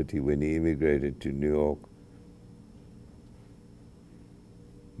Liberty when he immigrated to New York.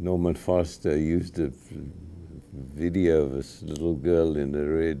 Norman Foster used a video of a little girl in a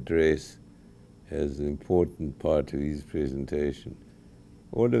red dress as an important part of his presentation.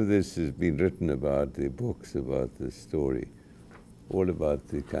 All of this has been written about, the books about this story, all about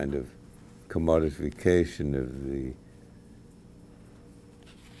the kind of commodification of the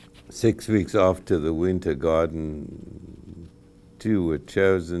 6 weeks after the Winter Garden, 2 were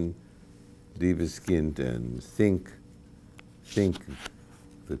chosen, Libeskind and Think.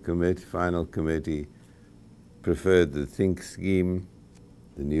 The final committee preferred the Think scheme.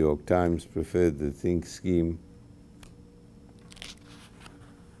 The New York Times preferred the Think scheme.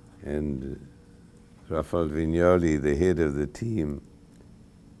 And Rafael Vignoli, the head of the team,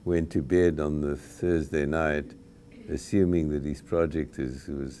 went to bed on the Thursday night assuming that his project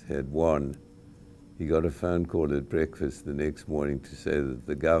had won. He got a phone call at breakfast the next morning to say that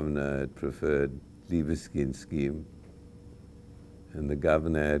the governor had preferred Libeskind's scheme, and the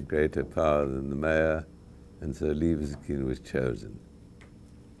governor had greater power than the mayor, and so Libeskind was chosen.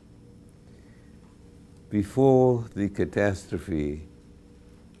 Before the catastrophe,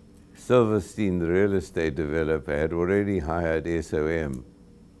 Silverstein, the real estate developer, had already hired SOM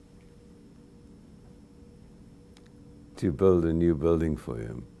to build a new building for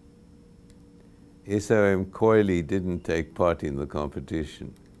him. SOM coyly didn't take part in the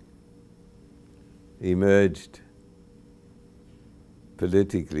competition. Emerged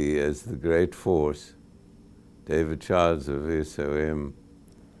politically as the great force. David Childs of SOM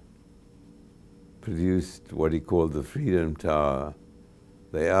produced what he called the Freedom Tower.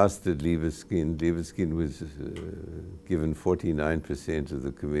 They asked that Libeskind was given 49% of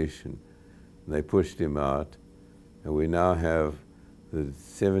the commission. And they pushed him out, and we now have the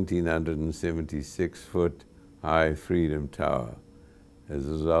 1,776-foot high Freedom Tower as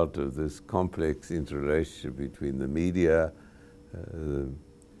a result of this complex interrelationship between the media,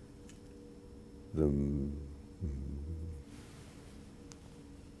 the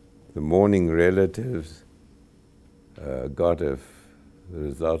mourning relatives got the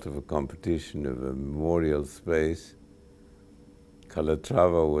result of a competition of a memorial space.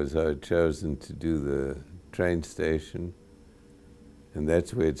 Calatrava was chosen to do the train station, and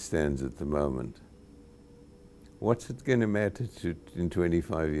that's where it stands at the moment. What's it going to matter in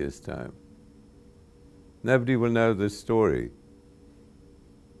 25 years' time? Nobody will know the story.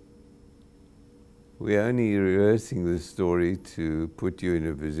 We're only rehearsing the story to put you in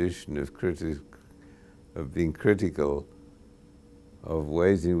a position of being critical of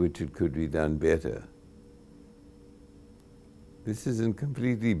ways in which it could be done better. This is a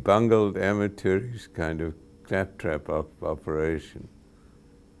completely bungled, amateurish kind of claptrap operation.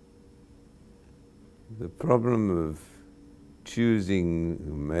 The problem of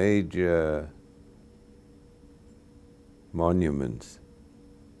choosing major monuments.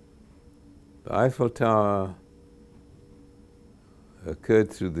 The Eiffel Tower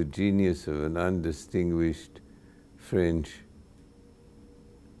occurred through the genius of an undistinguished French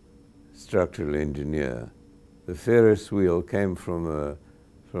structural engineer. The Ferris wheel came from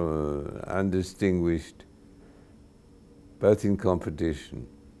an undistinguished, both in competition.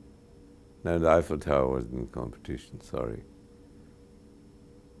 No, the Eiffel Tower wasn't in competition, sorry.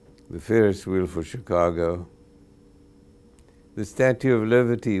 The Ferris wheel for Chicago. The Statue of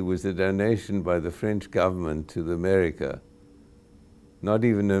Liberty was a donation by the French government to America, not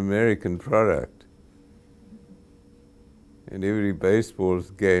even an American product. And every baseball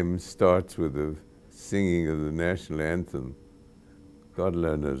game starts with the singing of the national anthem. God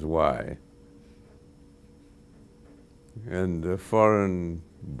alone knows why. And the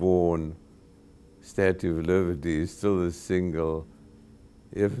foreign-born Statue of Liberty is still the single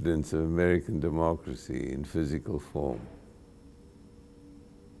evidence of American democracy in physical form.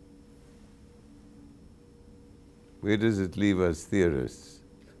 Where does it leave us theorists?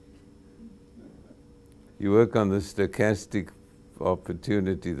 You work on the stochastic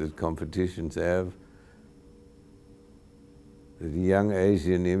opportunity that competitions have. That a young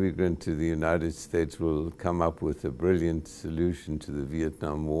Asian immigrant to the United States will come up with a brilliant solution to the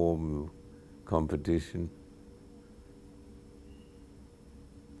Vietnam War competition,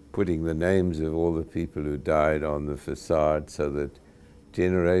 putting the names of all the people who died on the facade so that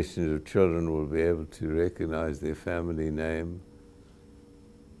generations of children will be able to recognize their family name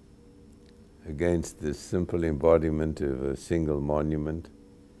against this simple embodiment of a single monument.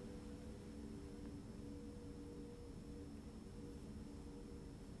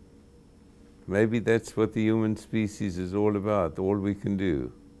 Maybe that's what the human species is all about, all we can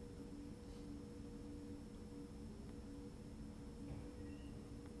do.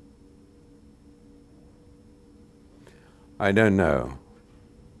 I don't know.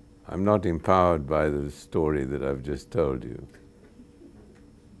 I'm not empowered by the story that I've just told you.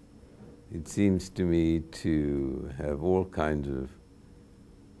 It seems to me to have all kinds of...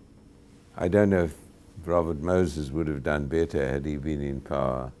 I don't know if Robert Moses would have done better had he been in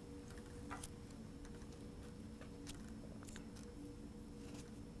power.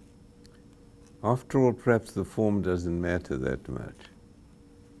 After all, perhaps the form doesn't matter that much.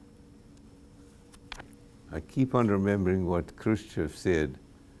 I keep on remembering what Khrushchev said,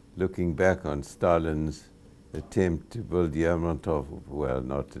 looking back on Stalin's attempt to build Lermontov, well,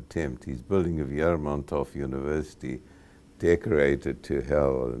 not attempt, he's building of Lermontov University, decorated to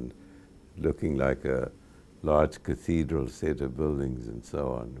hell and looking like a large cathedral set of buildings and so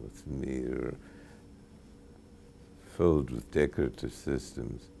on, with mirror filled with decorative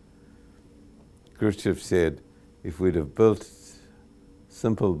systems. Khrushchev said, if we'd have built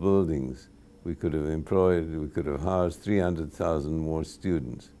simple buildings, we could have housed 300,000 more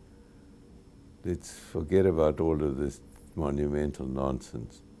students. Let's forget about all of this monumental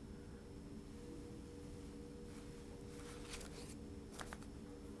nonsense.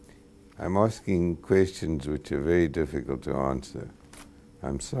 I'm asking questions which are very difficult to answer.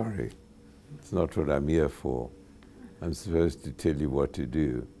 I'm sorry. It's not what I'm here for. I'm supposed to tell you what to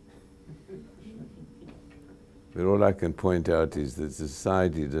do. But all I can point out is that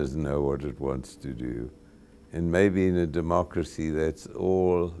society doesn't know what it wants to do. And maybe in a democracy, that's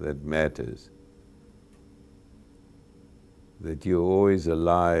all that matters. That you're always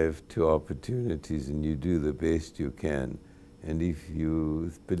alive to opportunities and you do the best you can. And if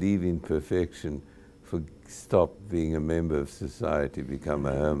you believe in perfection, stop being a member of society, become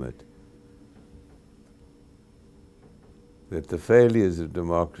a hermit. That the failures of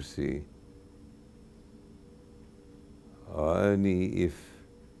democracy are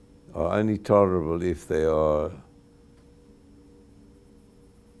only tolerable if they are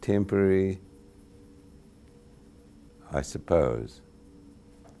temporary, I suppose.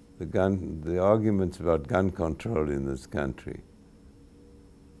 The arguments about gun control in this country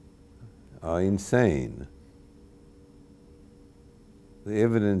are insane. The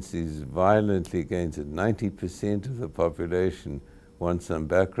evidence is violently against it. 90% of the population want some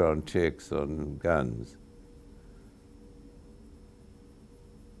background checks on guns.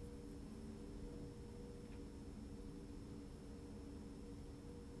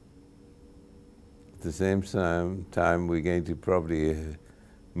 At the same time, we're going to probably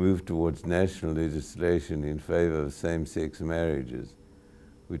move towards national legislation in favor of same-sex marriages,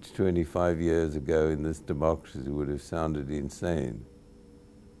 which 25 years ago in this democracy would have sounded insane.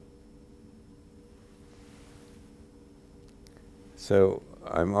 So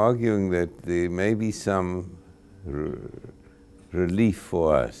I'm arguing that there may be some relief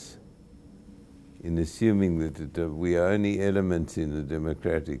for us in assuming that we are only elements in the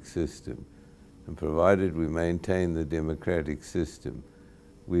democratic system, and provided we maintain the democratic system,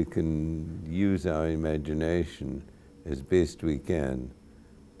 we can use our imagination as best we can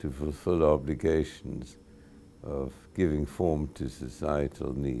to fulfill obligations of giving form to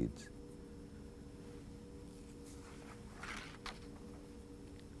societal needs.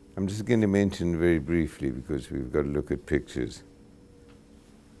 I'm just going to mention very briefly, because we've got to look at pictures.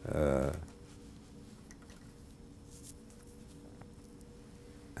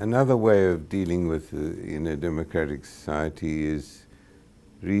 Another way of dealing with in a democratic society is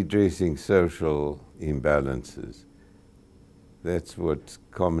redressing social imbalances. That's what's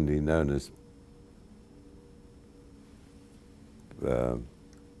commonly known as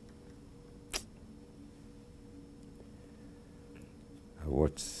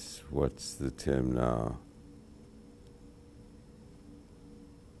what's the term now?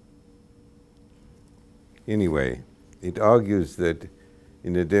 Anyway, it argues that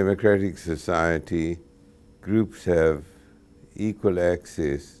in a democratic society, groups have equal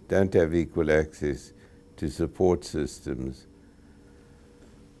access, don't have equal access to support systems.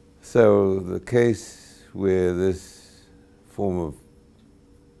 So the case where this form of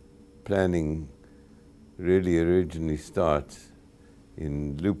planning really originally starts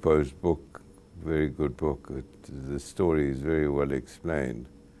in Lupo's book, very good book. The story is very well explained.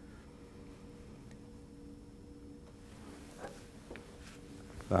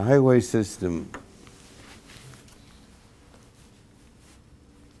 The highway system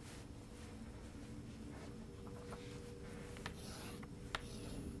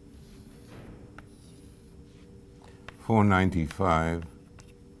 (495,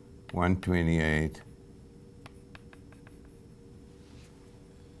 128).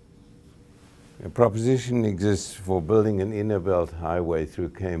 A proposition exists for building an inner belt highway through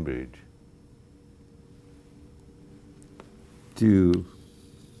Cambridge to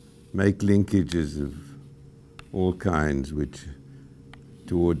make linkages of all kinds, which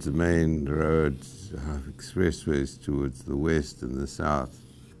towards the main roads, expressways towards the west and the south,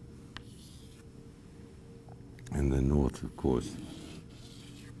 and the north, of course.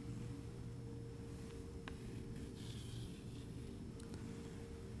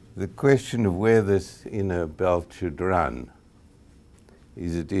 The question of where this inner belt should run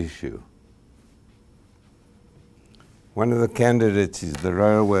is at issue. One of the candidates is the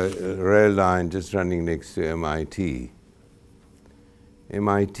rail line just running next to MIT.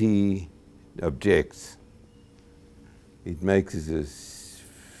 MIT objects. It makes a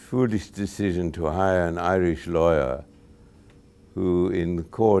foolish decision to hire an Irish lawyer who in the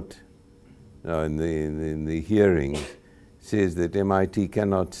court, in the hearings, says that MIT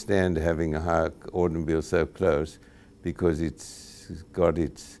cannot stand having a automobile so close because it's got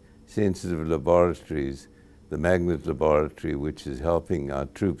its sensitive laboratories, the magnet laboratory, which is helping our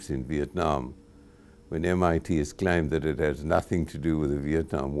troops in Vietnam, when MIT has claimed that it has nothing to do with the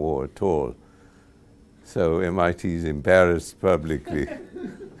Vietnam War at all. So MIT is embarrassed publicly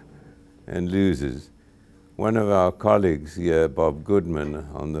and loses. One of our colleagues here, Bob Goodman,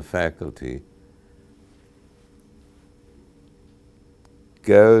 on the faculty,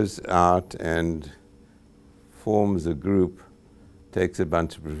 goes out and forms a group, takes a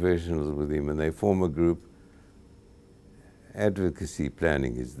bunch of professionals with him, and they form a group. Advocacy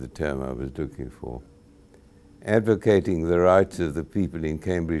planning is the term I was looking for. Advocating the rights of the people in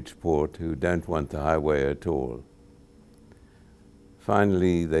Cambridgeport who don't want the highway at all.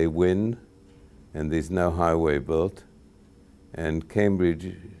 Finally, they win, and there's no highway built, and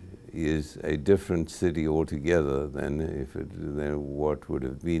Cambridge is a different city altogether than what would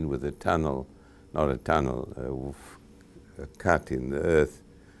have been with a tunnel, not a tunnel, a cut in the earth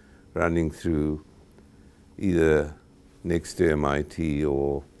running through either next to MIT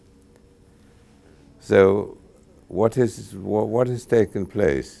or. So what has taken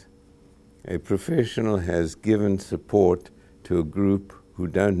place? A professional has given support to a group who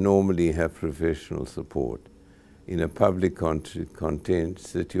don't normally have professional support in a public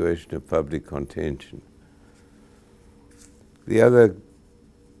situation of public contention. The other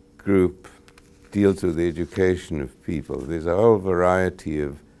group deals with the education of people. There's a whole variety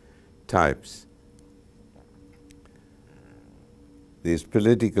of types. There's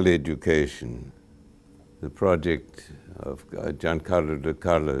political education, the project of Giancarlo De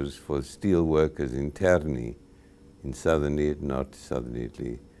Carlo's for steel workers in Terni, in southern Italy, not southern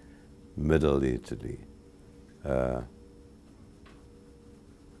Italy, middle Italy,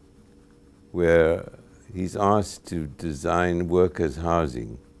 where he's asked to design workers'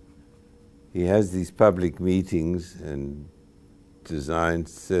 housing. He has these public meetings and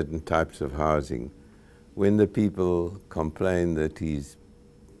designs certain types of housing. When the people complain that he's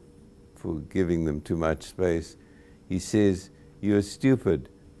for giving them too much space, he says, "You're stupid.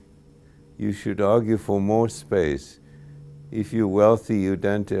 You should argue for more space. If you're wealthy,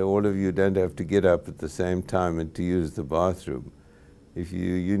 all of you don't have to get up at the same time and to use the bathroom. If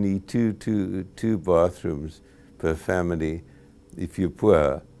you need two bathrooms per family, if you're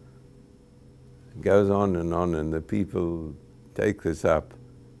poor." It goes on, and the people take this up.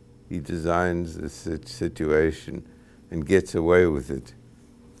 He designs this situation and gets away with it.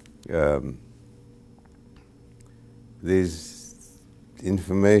 There's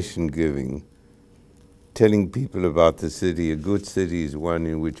information giving, telling people about the city. A good city is one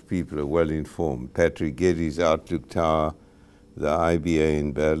in which people are well informed. Patrick Getty's Outlook Tower, the IBA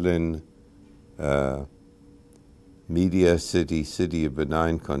in Berlin, Media City, City of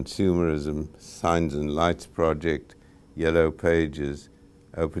Benign Consumerism, Signs and Lights Project, Yellow Pages,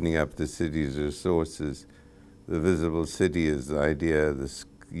 opening up the city's resources. The visible city is the idea, the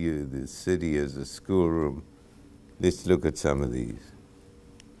city as a schoolroom. Let's look at some of these.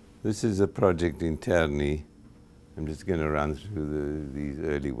 This is a project in Terni. I'm just going to run through these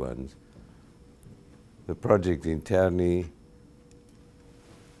early ones. The project in Terni,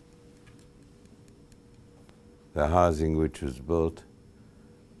 the housing which was built.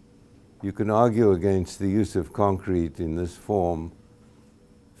 You can argue against the use of concrete in this form,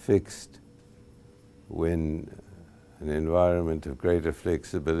 fixed, when an environment of greater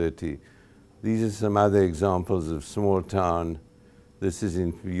flexibility. These are some other examples of small town. This is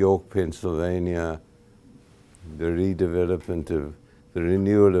in York, Pennsylvania, the redevelopment of, the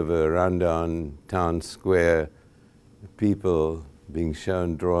renewal of a rundown town square, people being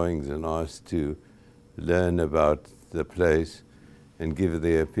shown drawings and asked to learn about the place and give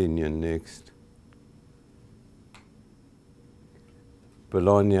their opinion next.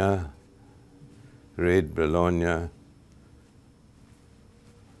 Bologna, red Bologna.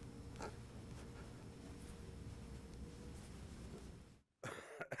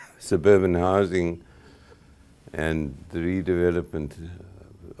 Suburban housing and the redevelopment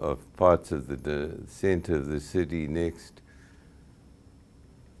of parts of the center of the city next.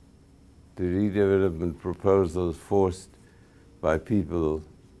 The redevelopment proposals forced by people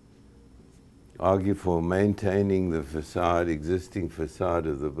argue for maintaining the facade, existing facade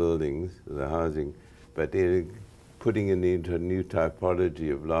of the buildings, the housing, but they're putting it into a new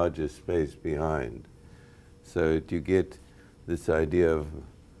typology of larger space behind. So that you get this idea of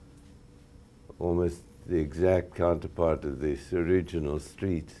almost the exact counterpart of this original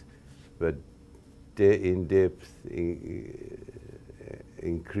streets, but in depth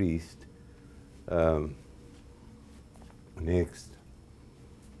increased. Next.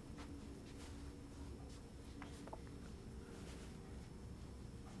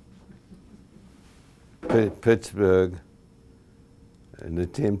 Pittsburgh, an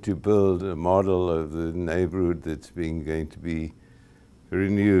attempt to build a model of the neighborhood that's going to be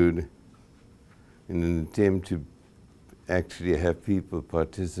renewed in an attempt to actually have people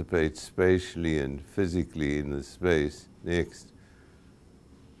participate spatially and physically in the space. Next.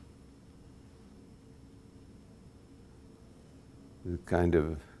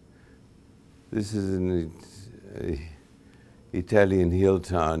 This is an Italian hill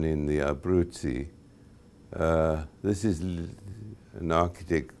town in the Abruzzi. This is an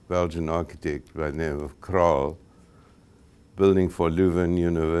architect, Belgian architect by the name of Kroll, building for Leuven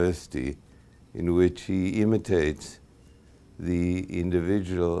University, in which he imitates the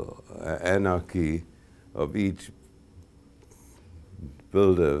individual anarchy of each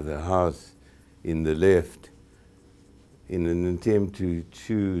builder of the house in the left, in an attempt to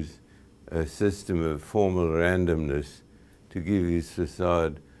choose a system of formal randomness to give his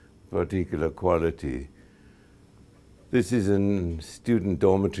facade particular quality. This is a student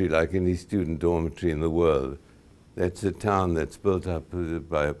dormitory like any student dormitory in the world. That's a town that's built up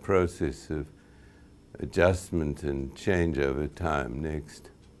by a process of adjustment and change over time. Next.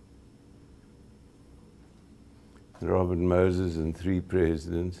 Robert Moses and 3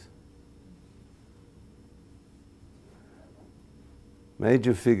 presidents.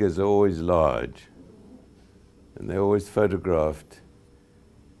 Major figures are always large, and they're always photographed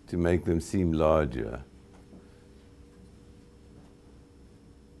to make them seem larger.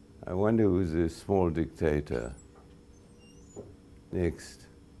 I wonder who's a small dictator. Next.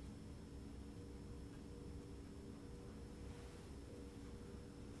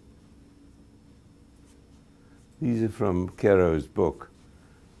 These are from Caro's book.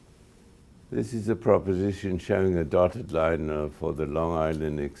 This is a proposition showing a dotted line for the Long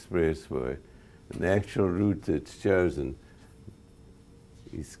Island Expressway. And the actual route that's chosen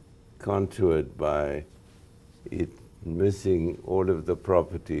is contoured by it missing all of the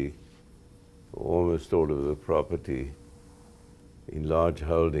property, almost all of the property, in large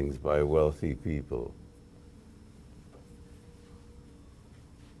holdings by wealthy people.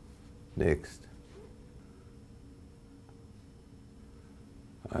 Next.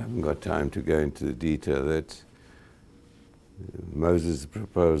 I haven't got time to go into the detail. That's Moses'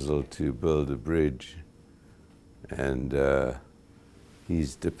 proposal to build a bridge, and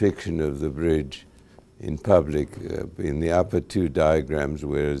his depiction of the bridge in public in the upper 2 diagrams,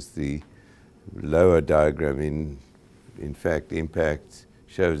 whereas the lower diagram in fact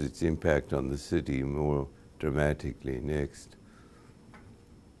shows its impact on the city more dramatically. Next.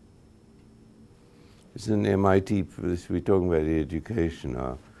 This is an MIT, we're talking about education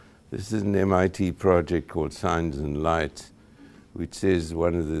now. This is an MIT project called Signs and Lights, which says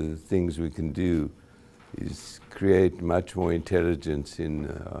one of the things we can do is create much more intelligence in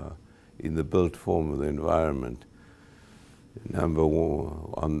the built form of the environment. Number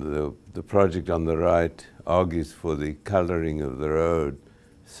one, on the project on the right argues for the coloring of the road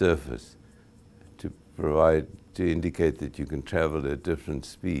surface to indicate that you can travel at different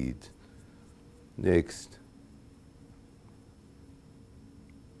speeds. Next.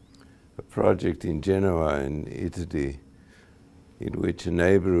 A project in Genoa in Italy in which a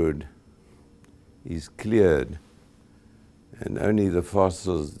neighborhood is cleared and only the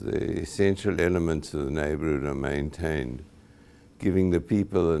fossils, the essential elements of the neighborhood are maintained, giving the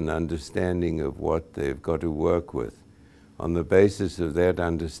people an understanding of what they've got to work with. On the basis of that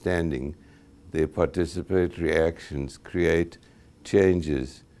understanding, their participatory actions create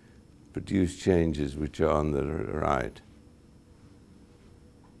changes, produce changes which are on the right.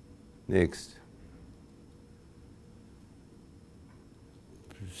 Next.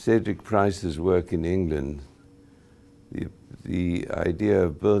 Cedric Price's work in England, the idea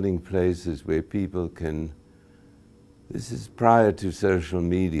of building places where people can, this is prior to social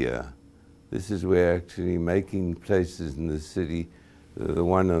media, this is where actually making places in the city, the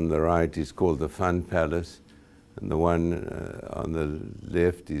one on the right is called the Fun Palace, and the one on the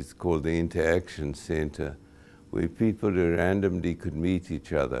left is called the Interaction Center, where people randomly could meet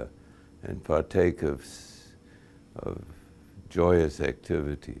each other and partake of joyous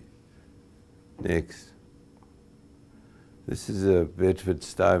activity. Next. This is a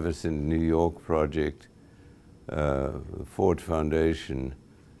Bedford-Stuyvesant, New York project, Ford Foundation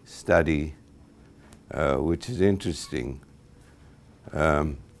study, which is interesting.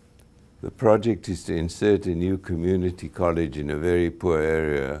 The project is to insert a new community college in a very poor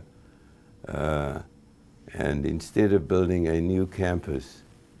area, and instead of building a new campus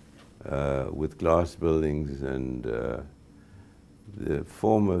with glass buildings and the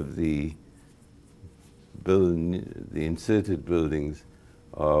form of the inserted buildings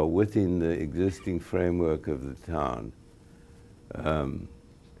are within the existing framework of the town.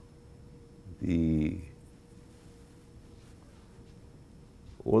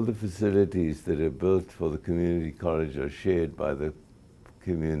 All the facilities that are built for the community college are shared by the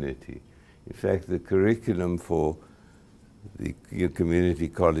community. In fact, the curriculum for your community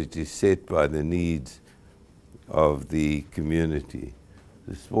college is set by the needs of the community.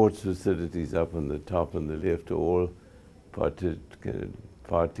 The sports facilities up on the top and the left are all party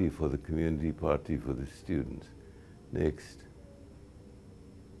for the community, party for the students. Next.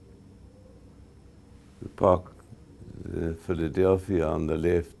 The park, Philadelphia on the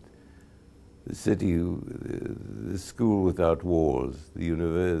left, the city, the school without walls,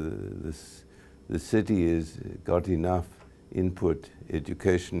 the city has got enough input,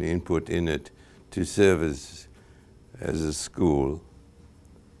 education input in it to serve as a school.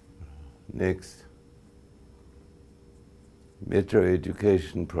 Next. Metro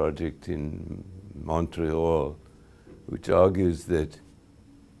Education Project in Montreal, which argues that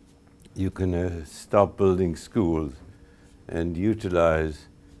you can stop building schools and utilize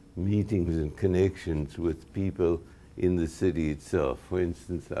meetings and connections with people in the city itself. For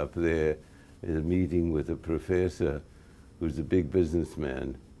instance, up there is a meeting with a professor who's a big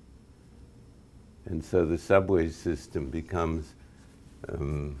businessman. And so the subway system becomes a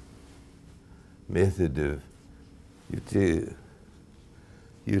method of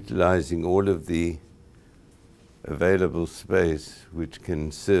utilizing all of the available space which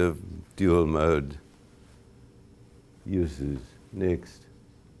can serve dual mode uses. Next.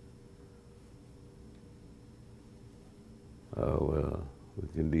 Oh, well, we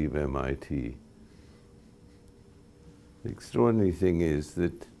can leave MIT. The extraordinary thing is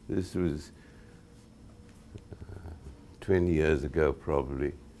that this was 20 years ago,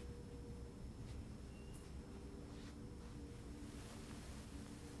 probably.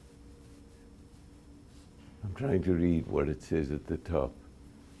 I'm trying to read what it says at the top.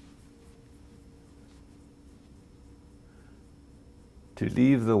 To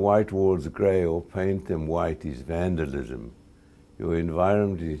leave the white walls grey or paint them white is vandalism. Your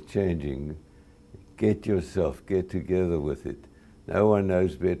environment is changing. Get together with it. No one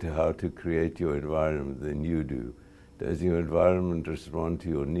knows better how to create your environment than you do. Does your environment respond to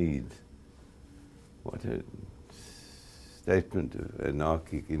your needs? What a statement of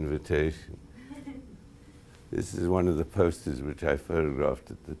anarchic invitation. This is one of the posters which I photographed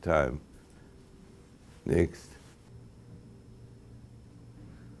at the time. Next.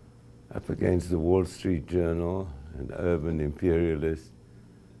 Up against the Wall Street Journal, an urban imperialist.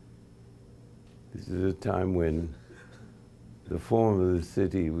 This is a time when the form of the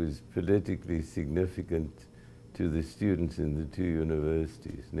city was politically significant to the students in the two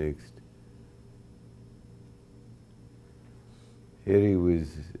universities. Next. Here he was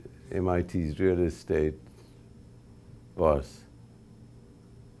MIT's real estate boss.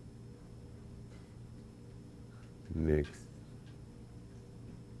 Next.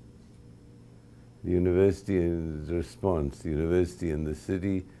 The university in response, the university in the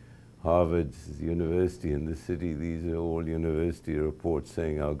city, Harvard's university in the city, these are all university reports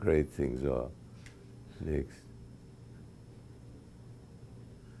saying how great things are. Next.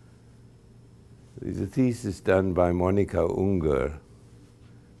 There's a thesis done by Monica Unger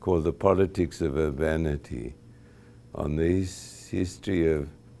called The Politics of Urbanity on the history of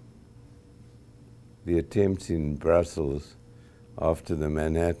the attempts in Brussels after the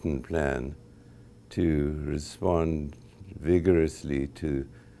Manhattan Plan to respond vigorously to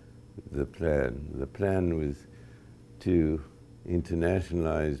the plan. The plan was to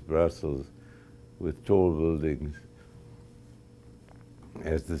internationalize Brussels with tall buildings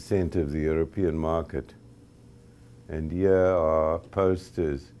as the center of the European market. And here are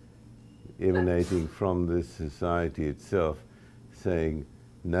posters emanating from this society itself saying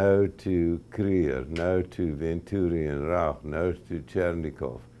no to Krier, no to Venturi and Rauch, no to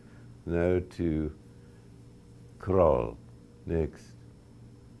Chernikov, no to Kroll. Next.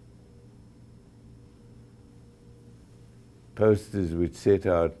 Posters which set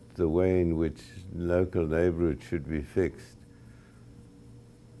out the way in which local neighborhoods should be fixed.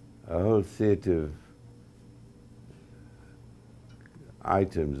 A whole set of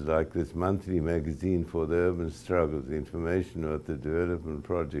items like this monthly magazine for the urban struggles, information about the development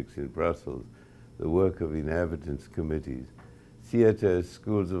projects in Brussels, the work of inhabitants committees, theaters,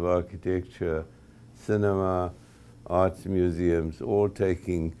 schools of architecture, cinema, arts museums, all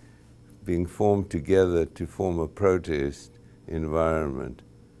being formed together to form a protest environment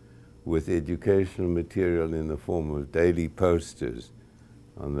with educational material in the form of daily posters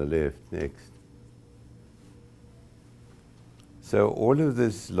on the left. Next. So all of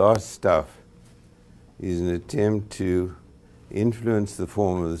this last stuff is an attempt to influence the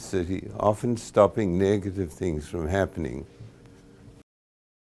form of the city, often stopping negative things from happening